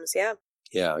mediums. Yeah.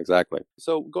 Yeah, exactly.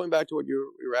 So going back to what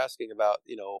you were asking about,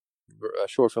 a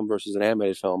short film versus an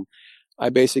animated film, I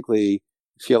basically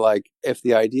feel like if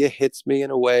the idea hits me in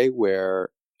a way where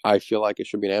I feel like it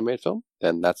should be an animated film,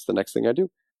 then that's the next thing I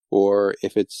do. Or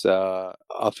if it's,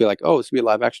 I'll feel like, oh, this should be a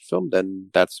live action film, then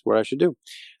that's what I should do.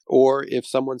 Or if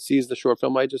someone sees the short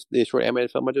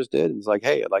animated film I just did, and is like,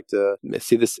 hey, I'd like to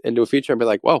see this into a feature, and be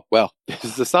like, well, this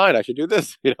is a sign I should do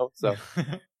this, so,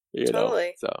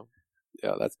 Totally. So,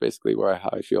 yeah, that's basically how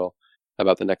I feel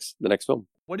about the next film.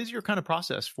 What is your kind of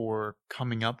process for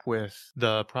coming up with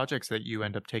the projects that you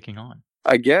end up taking on?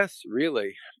 I guess,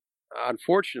 really,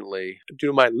 unfortunately, due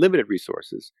to my limited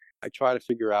resources, I try to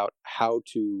figure out how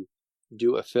to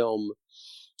do a film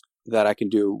that I can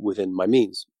do within my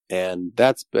means. And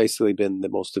that's basically been the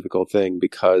most difficult thing,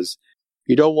 because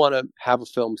you don't want to have a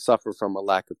film suffer from a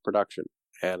lack of production.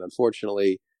 And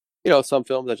unfortunately, some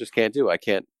films I just can't do. I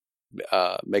can't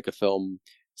make a film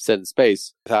set in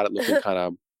space without it looking kind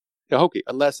of hokey,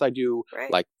 unless I do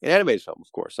like an animated film.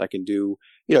 Of course, I can do,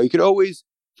 you can always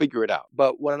figure it out.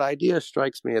 But when an idea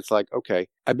strikes me, it's like, okay,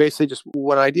 I basically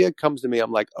when an idea comes to me,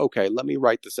 I'm like, okay, let me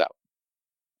write this out.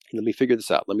 Let me figure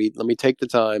this out. Let me take the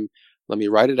time. Let me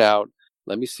write it out.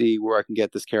 Let me see where I can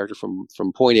get this character from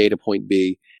point A to point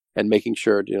B, and making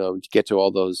sure, to get to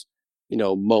all those,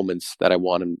 moments that I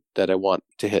want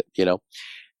to hit,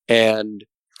 and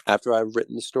after I've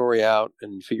written the story out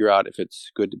and figure out if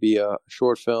it's good to be a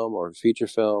short film or a feature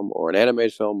film or an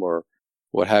animated film or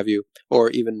what have you, or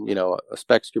even, a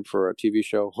spec script for a TV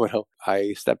show,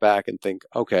 I step back and think,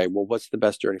 okay, well, what's the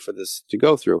best journey for this to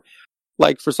go through?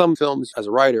 Like for some films, as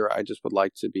a writer, I just would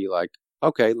like to be like,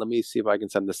 okay, let me see if I can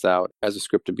send this out as a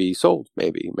script to be sold,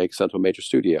 maybe make it sent to a major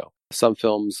studio. Some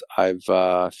films I've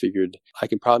figured I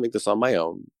can probably make this on my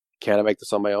own. Can I make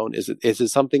this on my own? Is it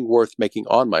something worth making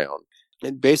on my own?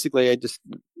 And basically, I just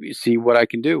see what I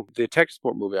can do. The tech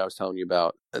support movie I was telling you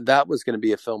about, that was going to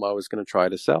be a film I was going to try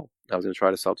to sell. I was going to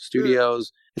try to sell to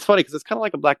studios. It's funny because it's kind of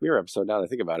like a Black Mirror episode now that I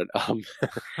think about it.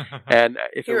 And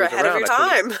if You're it was ahead around, of your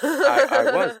time.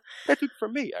 I was. That took it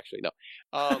from me, actually. No.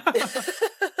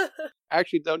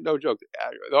 Actually, no joke.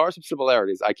 There are some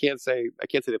similarities. I can't say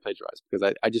they plagiarized,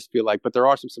 because I just feel like, but there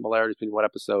are some similarities between one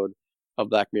episode of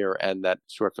Black Mirror and that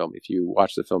short film. If you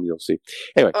watch the film, you'll see.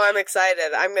 Anyway. Oh, I'm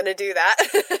excited. I'm going to do that.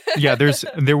 Yeah,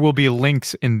 there will be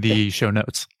links in the show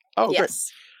notes. Oh, yes.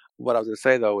 Great. What I was going to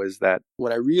say, though, is that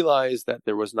when I realized that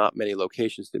there was not many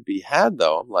locations to be had,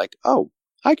 though, I'm like, oh,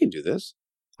 I can do this.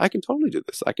 I can totally do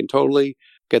this. I can totally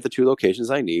get the 2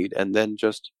 locations I need, and then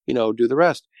just, do the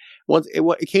rest. Once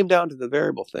it came down to the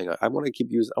variable thing, I want to keep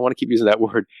using that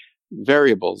word,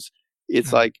 variables.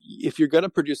 It's like, if you're going to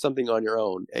produce something on your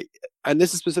own, and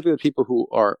this is specifically people who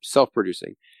are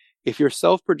self-producing. If you're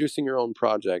self-producing your own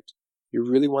project, you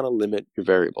really want to limit your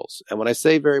variables. And when I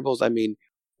say variables, I mean,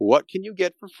 what can you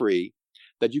get for free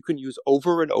that you can use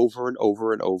over and over and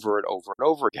over and over and over and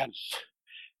over again?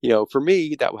 For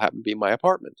me, that would happen to be my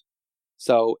apartment.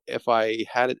 So if I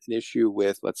had an issue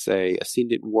with, let's say, a scene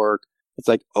didn't work, it's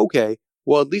like, okay,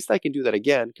 well, at least I can do that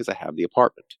again because I have the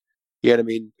apartment. You know what I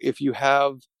mean? If you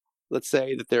have, let's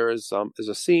say that there's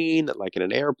a scene like in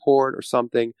an airport or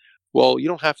something, well, you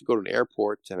don't have to go to an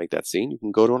airport to make that scene. You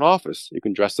can go to an office. You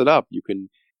can dress it up. You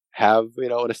can have,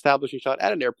 an establishing shot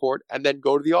at an airport and then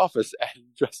go to the office and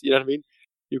dress, you know what I mean?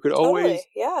 You could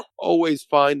always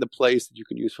find the place that you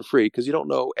can use for free, because you don't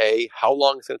know, A, how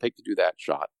long it's going to take to do that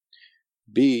shot.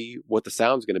 B, what the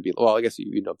sound's going to be. Well, I guess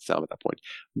you know the sound at that point.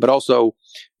 But also,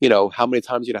 how many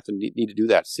times you'd have to need to do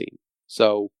that scene.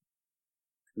 So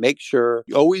make sure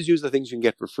you always use the things you can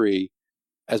get for free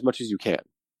as much as you can.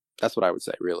 That's what I would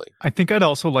say, really. I think I'd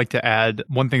also like to add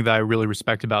one thing that I really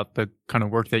respect about the kind of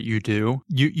work that you do.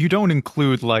 You don't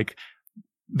include like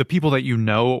the people that you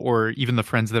know, or even the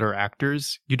friends that are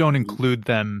actors. You don't include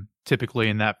them typically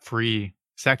in that free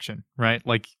section, right?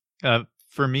 Like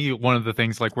For me, one of the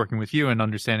things like working with you and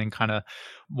understanding kind of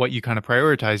what you kind of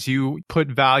prioritize, you put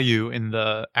value in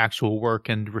the actual work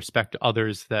and respect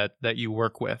others that you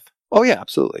work with. Oh yeah,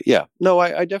 absolutely. Yeah. No,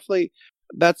 I definitely,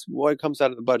 that's what comes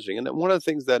out of the budgeting. And then one of the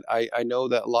things that I know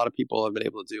that a lot of people have been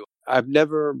able to do, I've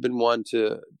never been one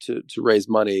to raise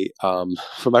money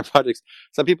for my projects.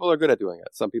 Some people are good at doing it.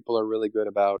 Some people are really good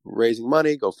about raising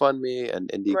money, GoFundMe and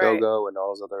Indiegogo and all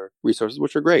those other resources,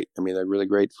 which are great. I mean, they're really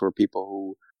great for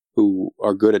people who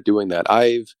are good at doing that.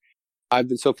 I've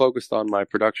been so focused on my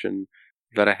production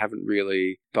that I haven't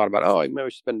really thought about, oh, I maybe I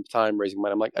should spend time raising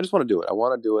money. I'm like, I just want to do it. I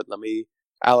want to do it. Let me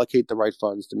allocate the right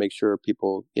funds to make sure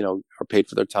people, are paid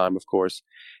for their time, of course,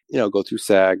 go through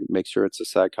SAG, make sure it's a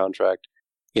SAG contract,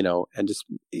 and just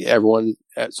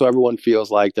so everyone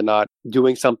feels like they're not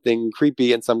doing something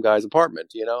creepy in some guy's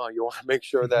apartment. You want to make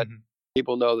sure that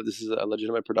people know that this is a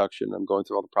legitimate production. I'm going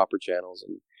through all the proper channels,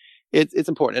 and it's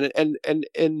important. And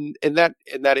in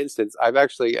that instance, I've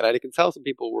actually, and I can tell some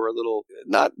people were a little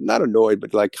not annoyed,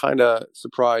 but like kind of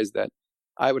surprised that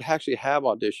I would actually have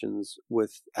auditions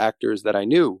with actors that I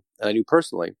knew and I knew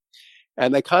personally.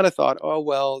 And they kind of thought, oh,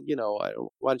 well, why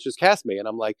don't you just cast me? And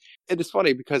I'm like, it is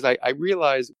funny because I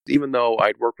realized, even though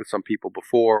I'd worked with some people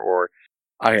before or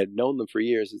I had known them for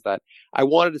years, is that I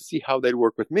wanted to see how they'd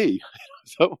work with me.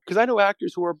 So, because I know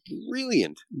actors who are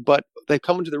brilliant, but they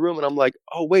come into the room and I'm like,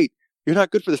 oh, wait, you're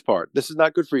not good for this part. This is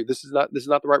not good for you. This is not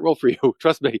the right role for you.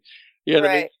 Trust me. You know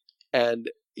what I mean? And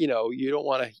you don't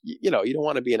want to, you don't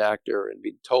want to be an actor and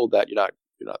be told that you're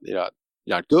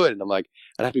not good. And I'm like,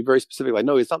 I have to be very specific. Like,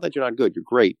 no, it's not that you're not good. You're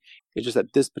great. It's just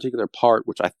that this particular part,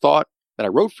 which I thought that I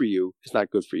wrote for you, is not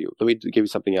good for you. Let me give you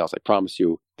something else. I promise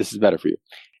you, this is better for you.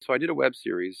 So I did a web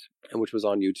series, which was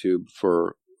on YouTube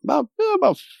for about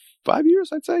 5 years,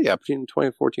 I'd say. Yeah, between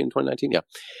 2014 and 2019. Yeah,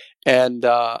 and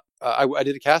I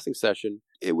did a casting session.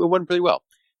 It went pretty well,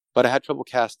 but I had trouble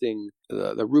casting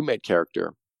the roommate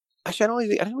character.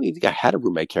 Actually, I don't really think I had a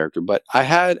roommate character, but I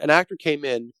had an actor came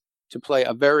in to play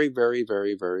a very, very,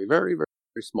 very, very, very, very,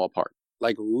 very small part,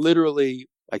 like literally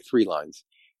like 3 lines,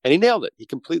 and he nailed it. He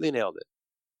completely nailed it.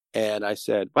 And I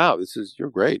said, "Wow,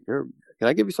 you're great. Can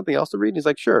I give you something else to read?" And he's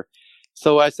like, "Sure."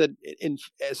 So I said,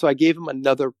 so I gave him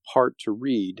another part to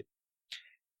read,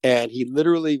 and he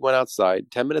literally went outside.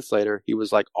 10 minutes later, he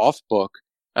was like off book,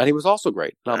 and he was also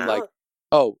great. And I'm like,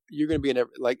 oh, you're going to be in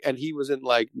and he was in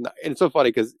and it's so funny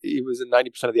because he was in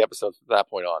 90% of the episodes from that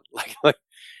point on.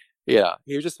 Yeah,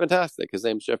 he was just fantastic. His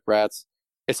name's Jeff Bratz.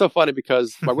 It's so funny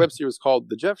because my web series was called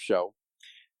The Jeff Show.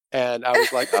 And I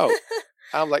was like, oh,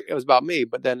 I'm like, it was about me,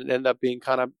 but then it ended up being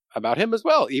kind of about him as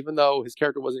well, even though his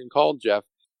character wasn't even called Jeff.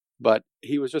 But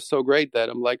he was just so great that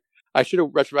I'm like, I should have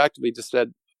retroactively just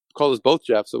said, call us both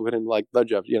Jeff. So we didn't like The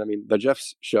Jeff, The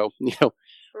Jeff's Show,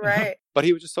 Right. But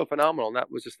he was just so phenomenal. And that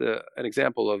was just an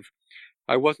example of,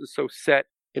 I wasn't so set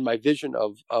in my vision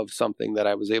of something that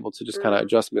I was able to just kind of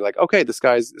adjust and be like, okay, this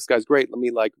guy's great. Let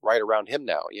me write around him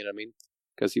now. You know what I mean?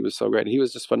 Because he was so great. And he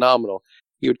was just phenomenal.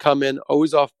 He would come in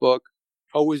always off book,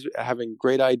 always having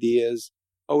great ideas,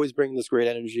 always bringing this great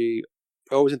energy,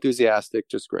 always enthusiastic,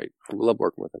 just great. I love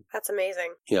working with him. That's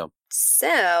amazing. Yeah.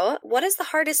 So, what is the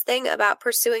hardest thing about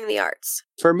pursuing the arts?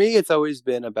 For me, it's always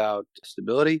been about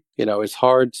stability. It's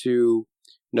hard to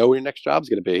know when your next job's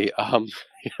going to be.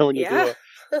 When you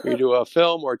do a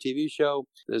film or a TV show,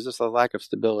 there's just a lack of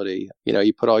stability.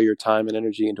 You put all your time and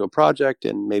energy into a project,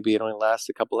 and maybe it only lasts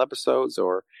a couple episodes,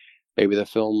 or maybe the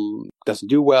film doesn't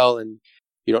do well, and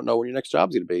you don't know when your next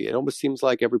job's going to be. It almost seems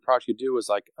like every project you do is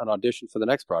like an audition for the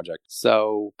next project.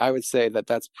 So I would say that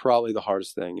that's probably the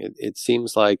hardest thing. It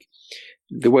seems like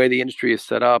the way the industry is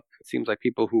set up, it seems like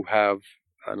people who have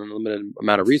an unlimited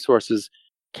amount of resources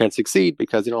can't succeed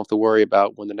because they don't have to worry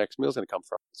about when the next meal is going to come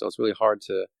from. So it's really hard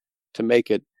to make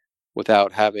it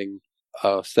without having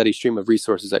a steady stream of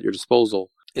resources at your disposal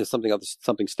is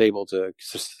something stable to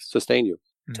sustain you.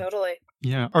 Totally.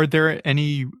 Yeah. Are there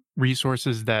any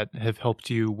resources that have helped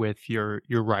you with your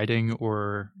writing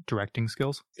or directing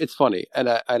skills? It's funny, and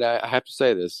I have to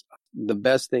say this: the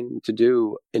best thing to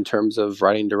do in terms of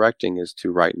writing and directing is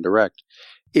to write and direct.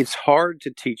 It's hard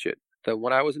to teach it. That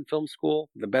when I was in film school,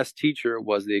 the best teacher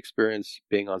was the experience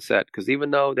being on set. Because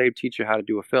even though they teach you how to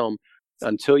do a film,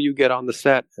 until you get on the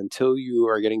set, until you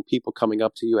are getting people coming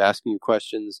up to you, asking you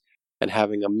questions, and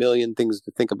having a million things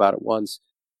to think about at once,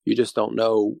 you just don't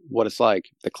know what it's like.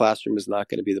 The classroom is not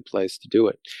going to be the place to do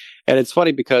it. And it's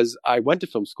funny because I went to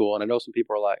film school, and I know some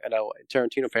people are like, I know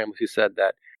Tarantino families who said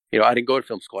that, I didn't go to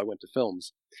film school, I went to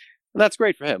films. And that's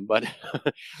great for him, but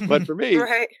but for me,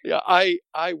 Right. yeah,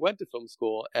 I went to film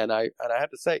school, and I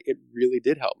have to say it really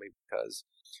did help me because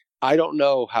I don't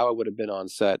know how I would have been on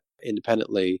set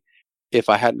independently if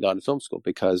I hadn't gone to film school,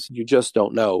 because you just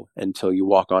don't know until you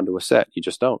walk onto a set. You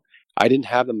just don't. I didn't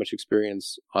have that much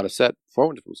experience on a set before I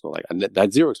went to film school. Like, I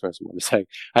had zero experience. I'm saying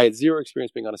I had zero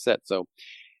experience being on a set. So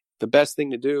the best thing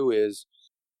to do is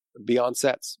be on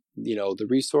sets. The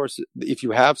resource, if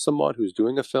you have someone who's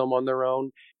doing a film on their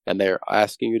own and they're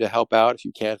asking you to help out, if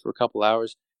you can for a couple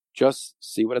hours, just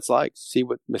see what it's like, see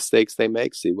what mistakes they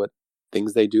make, see what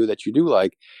things they do that you do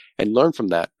like, and learn from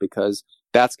that, because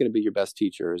that's going to be your best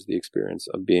teacher, is the experience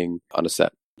of being on a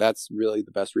set. That's really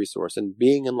the best resource. And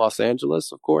being in Los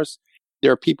Angeles, of course,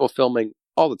 there are people filming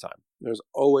all the time. There's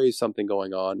always something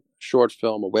going on. Short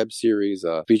film, a web series,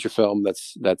 a feature film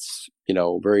that's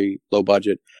very low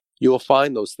budget. You will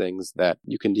find those things that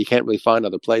you can't really find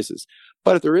other places.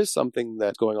 But if there is something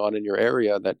that's going on in your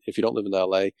area, that if you don't live in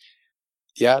LA,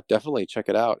 yeah, definitely check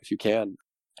it out if you can.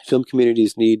 Film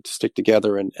communities need to stick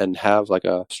together and have like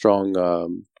a strong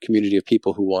community of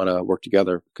people who want to work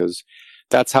together, because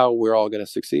that's how we're all going to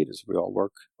succeed, is if we all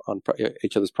work on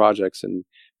each other's projects and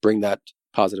bring that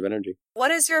positive energy.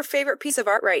 What is your favorite piece of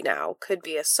art right now? Could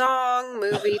be a song,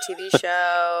 movie, TV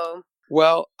show.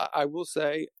 Well, I will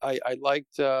say I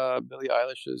liked Billie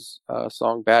Eilish's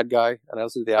song "Bad Guy," and I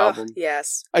listened to the album.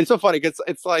 Yes, and it's so funny because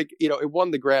it's like, it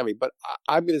won the Grammy, but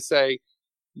I'm going to say,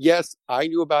 yes, I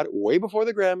knew about it way before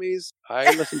the Grammys.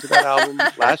 I listened to that album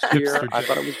last year. I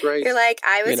thought it was great. You're like,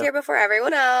 I was here before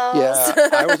everyone else. Yeah,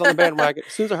 I was on the bandwagon.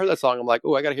 As soon as I heard that song, I'm like,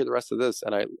 oh, I got to hear the rest of this.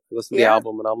 And I listened to the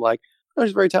album, and I'm like, oh,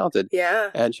 she's very talented. Yeah.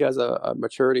 And she has a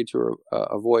maturity to her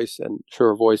a voice, and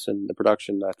her voice, and the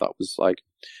production I thought was like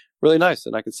really nice.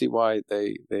 And I could see why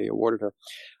they awarded her.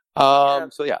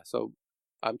 So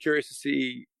I'm curious to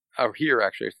see, or hear,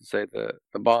 actually, I should say,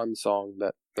 the Bond song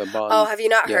that the Bond. Oh, have you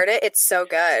not heard it? It's so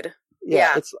good.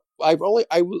 Yeah. I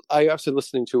actually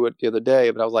listening to it the other day,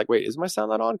 but I was like, wait, is my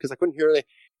sound not on? Because I couldn't hear it.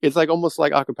 It's like almost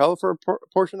like a cappella for a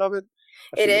portion of it.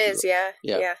 It is,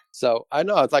 yeah. So I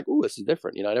know, it's like, ooh, this is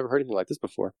different. I never heard anything like this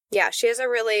before. Yeah, she has a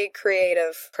really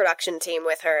creative production team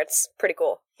with her. It's pretty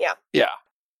cool. Yeah. Yeah.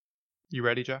 You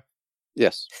ready, Jeff?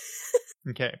 Yes.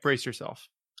 Okay, brace yourself.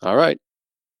 All right.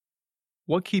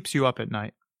 What keeps you up at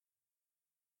night?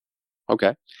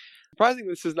 Okay. Surprisingly,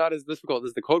 this is not as difficult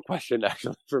as the quote question,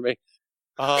 actually, for me.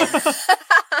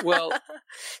 Well,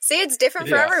 see, it's different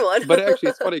for everyone. But actually,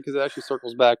 it's funny because it actually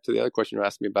circles back to the other question you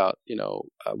asked me about,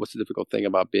 what's the difficult thing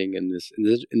about being in this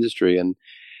industry, and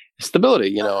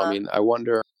stability. I mean, I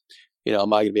wonder,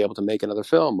 am I going to be able to make another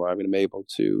film, or am I going to be able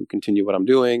to continue what I'm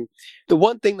doing? The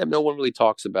one thing that no one really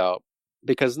talks about,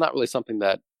 because it's not really something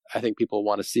that I think people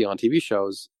want to see on TV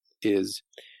shows, is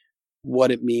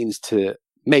what it means to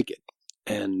make it,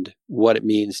 and what it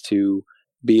means to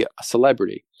be a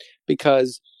celebrity.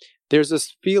 Because there's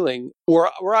this feeling,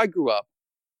 where I grew up,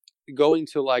 going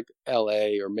to like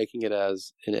LA or making it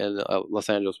as in Los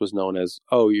Angeles was known as,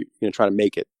 oh, you're going to try to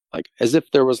make it, like as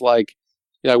if there was like,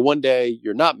 one day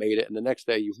you're not made it and the next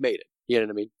day you've made it. You know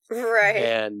what I mean? Right.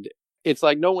 And it's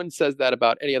like no one says that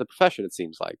about any other profession, it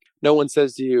seems like. No one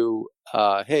says to you,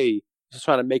 hey, just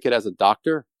trying to make it as a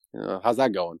doctor. How's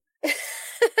that going?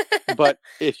 But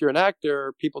if you're an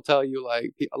actor, people tell you,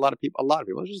 like, a lot of people, I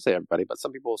shouldn't say everybody, but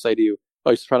some people will say to you,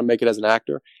 oh, you're just trying to make it as an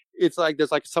actor. It's like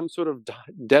there's like some sort of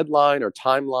deadline or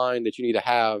timeline that you need to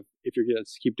have if you're going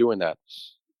to keep doing that.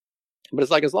 But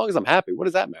it's like, as long as I'm happy, what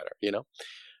does that matter?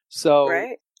 So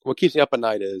What keeps me up at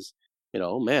night is,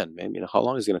 oh man, how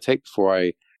long is it going to take before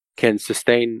I can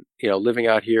sustain, living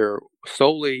out here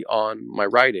solely on my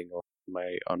writing, or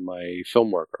on my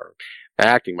film work, or my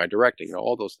acting, my directing,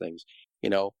 all those things.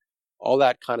 All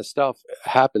that kind of stuff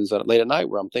happens late at night,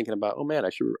 where I'm thinking about, oh man, I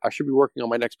should be working on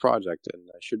my next project, and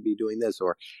I should be doing this,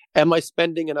 or am I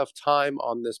spending enough time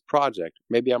on this project?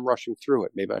 Maybe I'm rushing through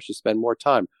it. Maybe I should spend more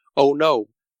time. Oh no,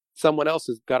 someone else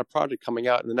has got a project coming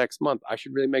out in the next month. I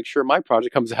should really make sure my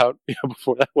project comes out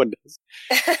before that one does.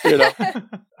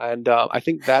 And I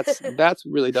think that's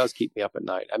really does keep me up at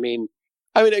night. I mean,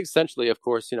 essentially, of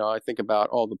course, I think about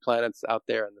all the planets out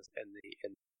there in the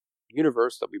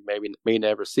universe that we may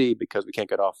never see because we can't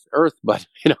get off Earth, but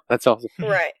that's also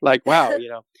right. Like, wow,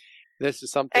 this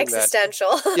is something existential.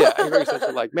 Very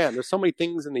existential. Like, man, there's so many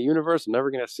things in the universe I'm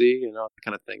never going to see, that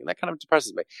kind of thing, and that kind of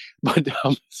depresses me. But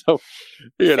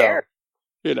Fair.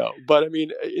 But I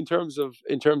mean, in terms of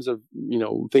things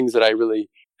that I really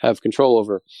have control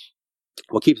over,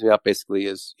 what keeps me up basically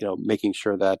is making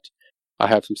sure that I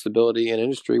have some stability in an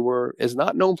industry where is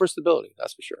not known for stability.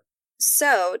 That's for sure.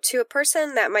 So, to a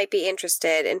person that might be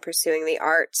interested in pursuing the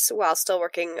arts while still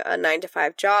working a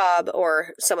 9-to-5 job,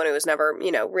 or someone who has never,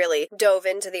 really dove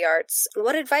into the arts,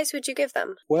 what advice would you give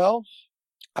them? Well,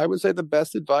 I would say the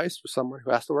best advice for someone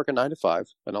who has to work a 9 to 5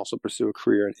 and also pursue a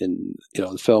career in,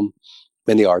 in film,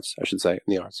 in the arts, I should say, in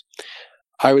the arts.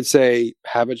 I would say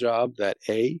have a job that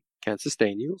can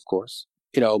sustain you, of course.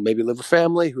 Maybe live with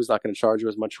family who's not going to charge you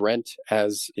as much rent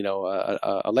as,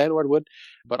 a landlord would.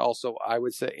 But also, I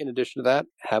would say, in addition to that,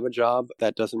 have a job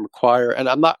that doesn't require, and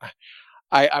I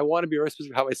want to be very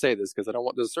specific how I say this because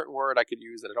there's a certain word I could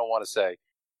use that I don't want to say.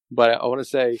 But I want to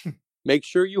say, make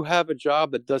sure you have a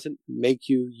job that doesn't make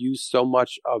you use so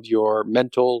much of your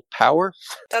mental power.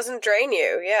 Doesn't drain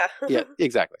you, yeah. Yeah,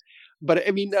 exactly. But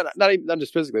I mean, not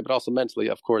just physically, but also mentally,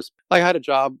 of course. Like I had a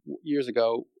job years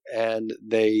ago, and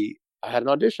I had an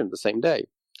audition the same day,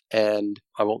 and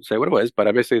I won't say what it was, but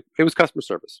it was customer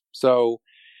service. So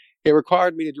it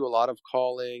required me to do a lot of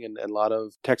calling and a lot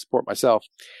of tech support myself.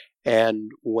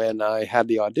 And when I had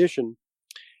the audition,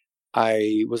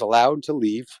 I was allowed to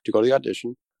leave to go to the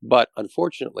audition, but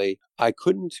unfortunately, I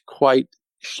couldn't quite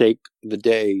shake the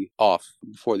day off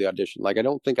before the audition. Like I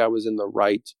don't think I was in the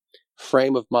right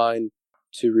frame of mind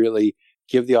to really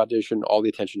give the audition all the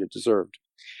attention it deserved.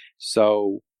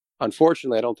 So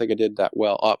unfortunately, I don't think I did that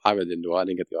well. I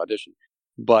didn't get the audition,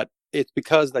 but it's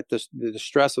because like the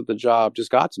stress of the job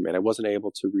just got to me, and I wasn't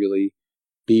able to really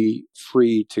be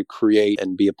free to create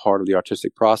and be a part of the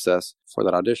artistic process for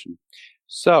that audition.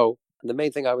 So the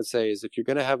main thing I would say is if you're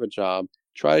going to have a job,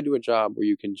 try to do a job where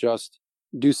you can just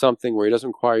do something where it doesn't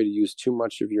require you to use too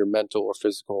much of your mental or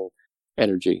physical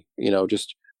energy.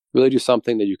 Just really do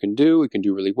something that you can do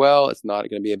really well. It's not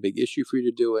going to be a big issue for you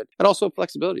to do it. And also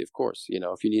flexibility, of course.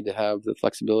 If you need to have the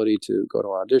flexibility to go to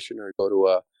an audition or go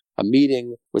to a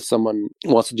meeting with someone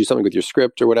who wants to do something with your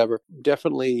script or whatever,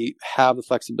 definitely have the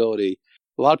flexibility.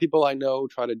 A lot of people I know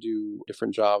try to do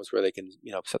different jobs where they can,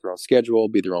 set their own schedule,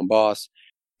 be their own boss.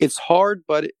 It's hard,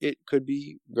 but it could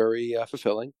be very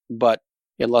fulfilling. But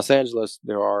in Los Angeles,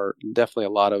 there are definitely a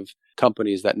lot of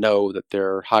companies that know that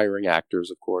they're hiring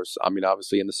actors, of course. I mean,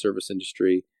 obviously in the service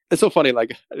industry. It's so funny,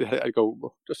 like I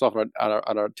go just off on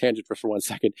a tangent for 1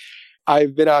 second.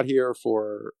 I've been out here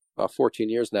for 14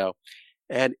 years now,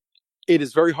 and it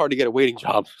is very hard to get a waiting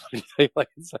job.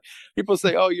 People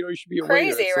say, "Oh, you should be a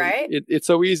waiter." Crazy, right? It's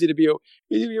so easy to be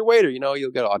a waiter.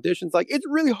 You'll get auditions. Like it's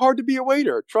really hard to be a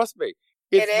waiter. Trust me,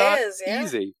 it's not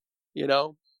easy.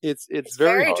 It's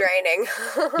very hard. Draining.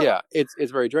 Yeah,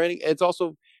 it's very draining. It's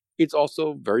also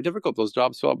very difficult. Those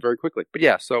jobs fill up very quickly. But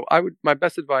yeah, so my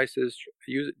best advice is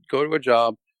go to a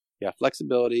job, you have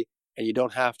flexibility, and you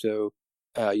don't have to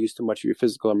use too much of your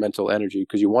physical or mental energy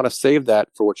because you want to save that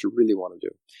for what you really want to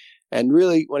do. And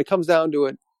really, when it comes down to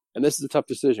it, and this is a tough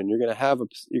decision, you're going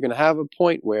to have a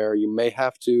point where you may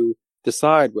have to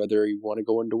decide whether you want to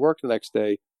go into work the next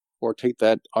day or take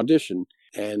that audition.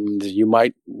 And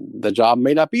the job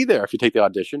may not be there if you take the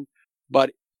audition,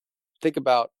 but think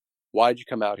about, why did you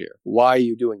come out here? Why are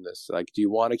you doing this? Like, do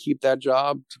you want to keep that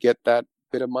job to get that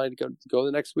bit of money to go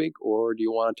the next week? Or do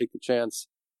you want to take the chance,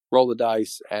 roll the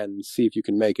dice and see if you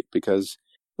can make it? Because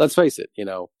let's face it,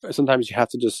 sometimes you have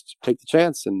to just take the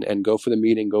chance and go for the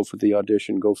meeting, go for the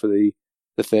audition, go for the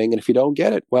thing. And if you don't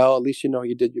get it, well, at least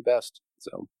you did your best.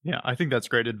 So yeah, I think that's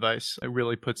great advice. It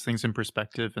really puts things in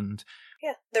perspective. And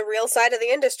yeah, the real side of the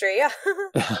industry. Yeah.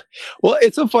 Well,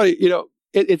 it's so funny,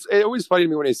 it's always funny to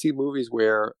me when I see movies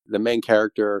where the main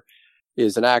character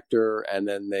is an actor and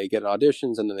then they get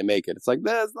auditions and then they make it. It's like,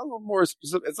 that's a little more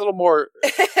specific. It's a little more,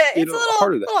 it's a little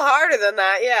harder than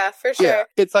that. Yeah, for sure. Yeah,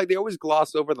 it's like they always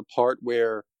gloss over the part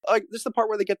where, like, this is the part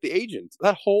where they get the agent.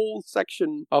 That whole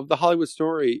section of the Hollywood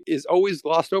story is always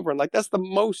glossed over. And like, that's the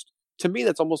most, to me,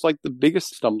 that's almost like the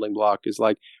biggest stumbling block is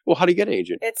like, well, how do you get an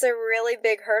agent? It's a really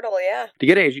big hurdle, yeah. To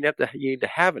get an agent, you need to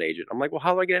have an agent. I'm like, well,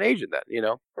 how do I get an agent then,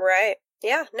 Right.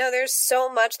 Yeah, no, there's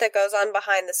so much that goes on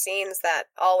behind the scenes that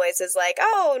always is like,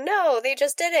 oh, no, they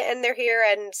just did it and they're here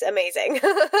and it's amazing.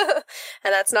 And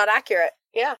that's not accurate.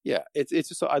 Yeah. Yeah, it's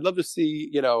just so I'd love to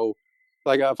see,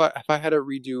 like if I had to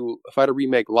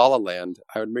remake La La Land,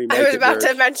 I would remake it. I was about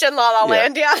to mention La La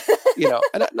Land, yeah.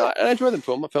 And I enjoyed the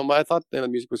film. I thought the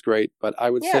music was great, but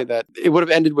I would say that it would have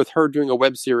ended with her doing a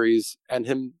web series and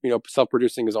him,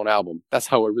 self-producing his own album. That's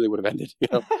how it really would have ended.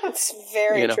 It's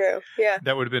very true. Yeah,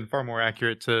 that would have been far more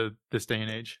accurate to this day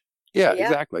and age. Yeah,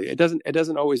 exactly. It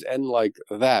doesn't always end like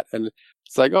that, and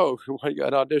it's like, oh, you got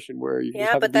an audition where you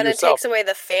have but to then be yourself. It takes away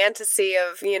the fantasy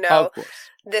of Of course.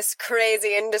 This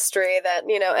crazy industry that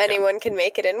anyone can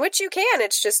make it in, which you can.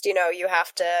 It's just you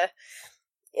have to.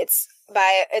 It's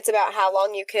about how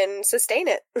long you can sustain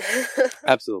it.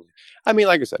 Absolutely. I mean,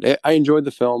 like I said, I enjoyed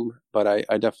the film, but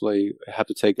I definitely have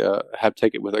to take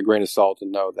it with a grain of salt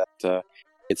and know that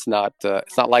it's not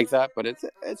like that, but it's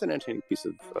an entertaining piece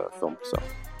of film. So.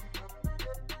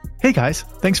 Hey guys,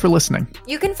 thanks for listening.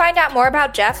 You can find out more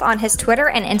about Jeff on his Twitter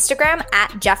and Instagram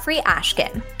at Jeffrey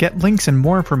Ashkin. Get links and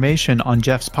more information on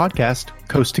Jeff's podcast,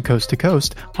 Coast to Coast to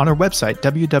Coast, on our website,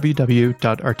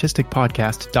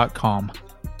 www.artisticpodcast.com.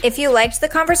 If you liked the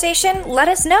conversation, let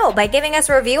us know by giving us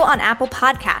a review on Apple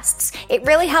Podcasts. It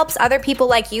really helps other people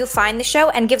like you find the show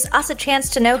and gives us a chance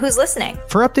to know who's listening.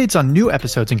 For updates on new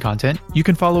episodes and content, you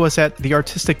can follow us at The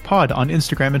Artistic Pod on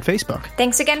Instagram and Facebook.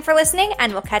 Thanks again for listening,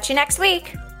 and we'll catch you next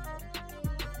week.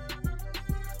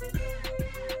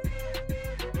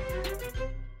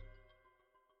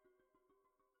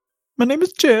 My name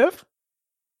is Jeff.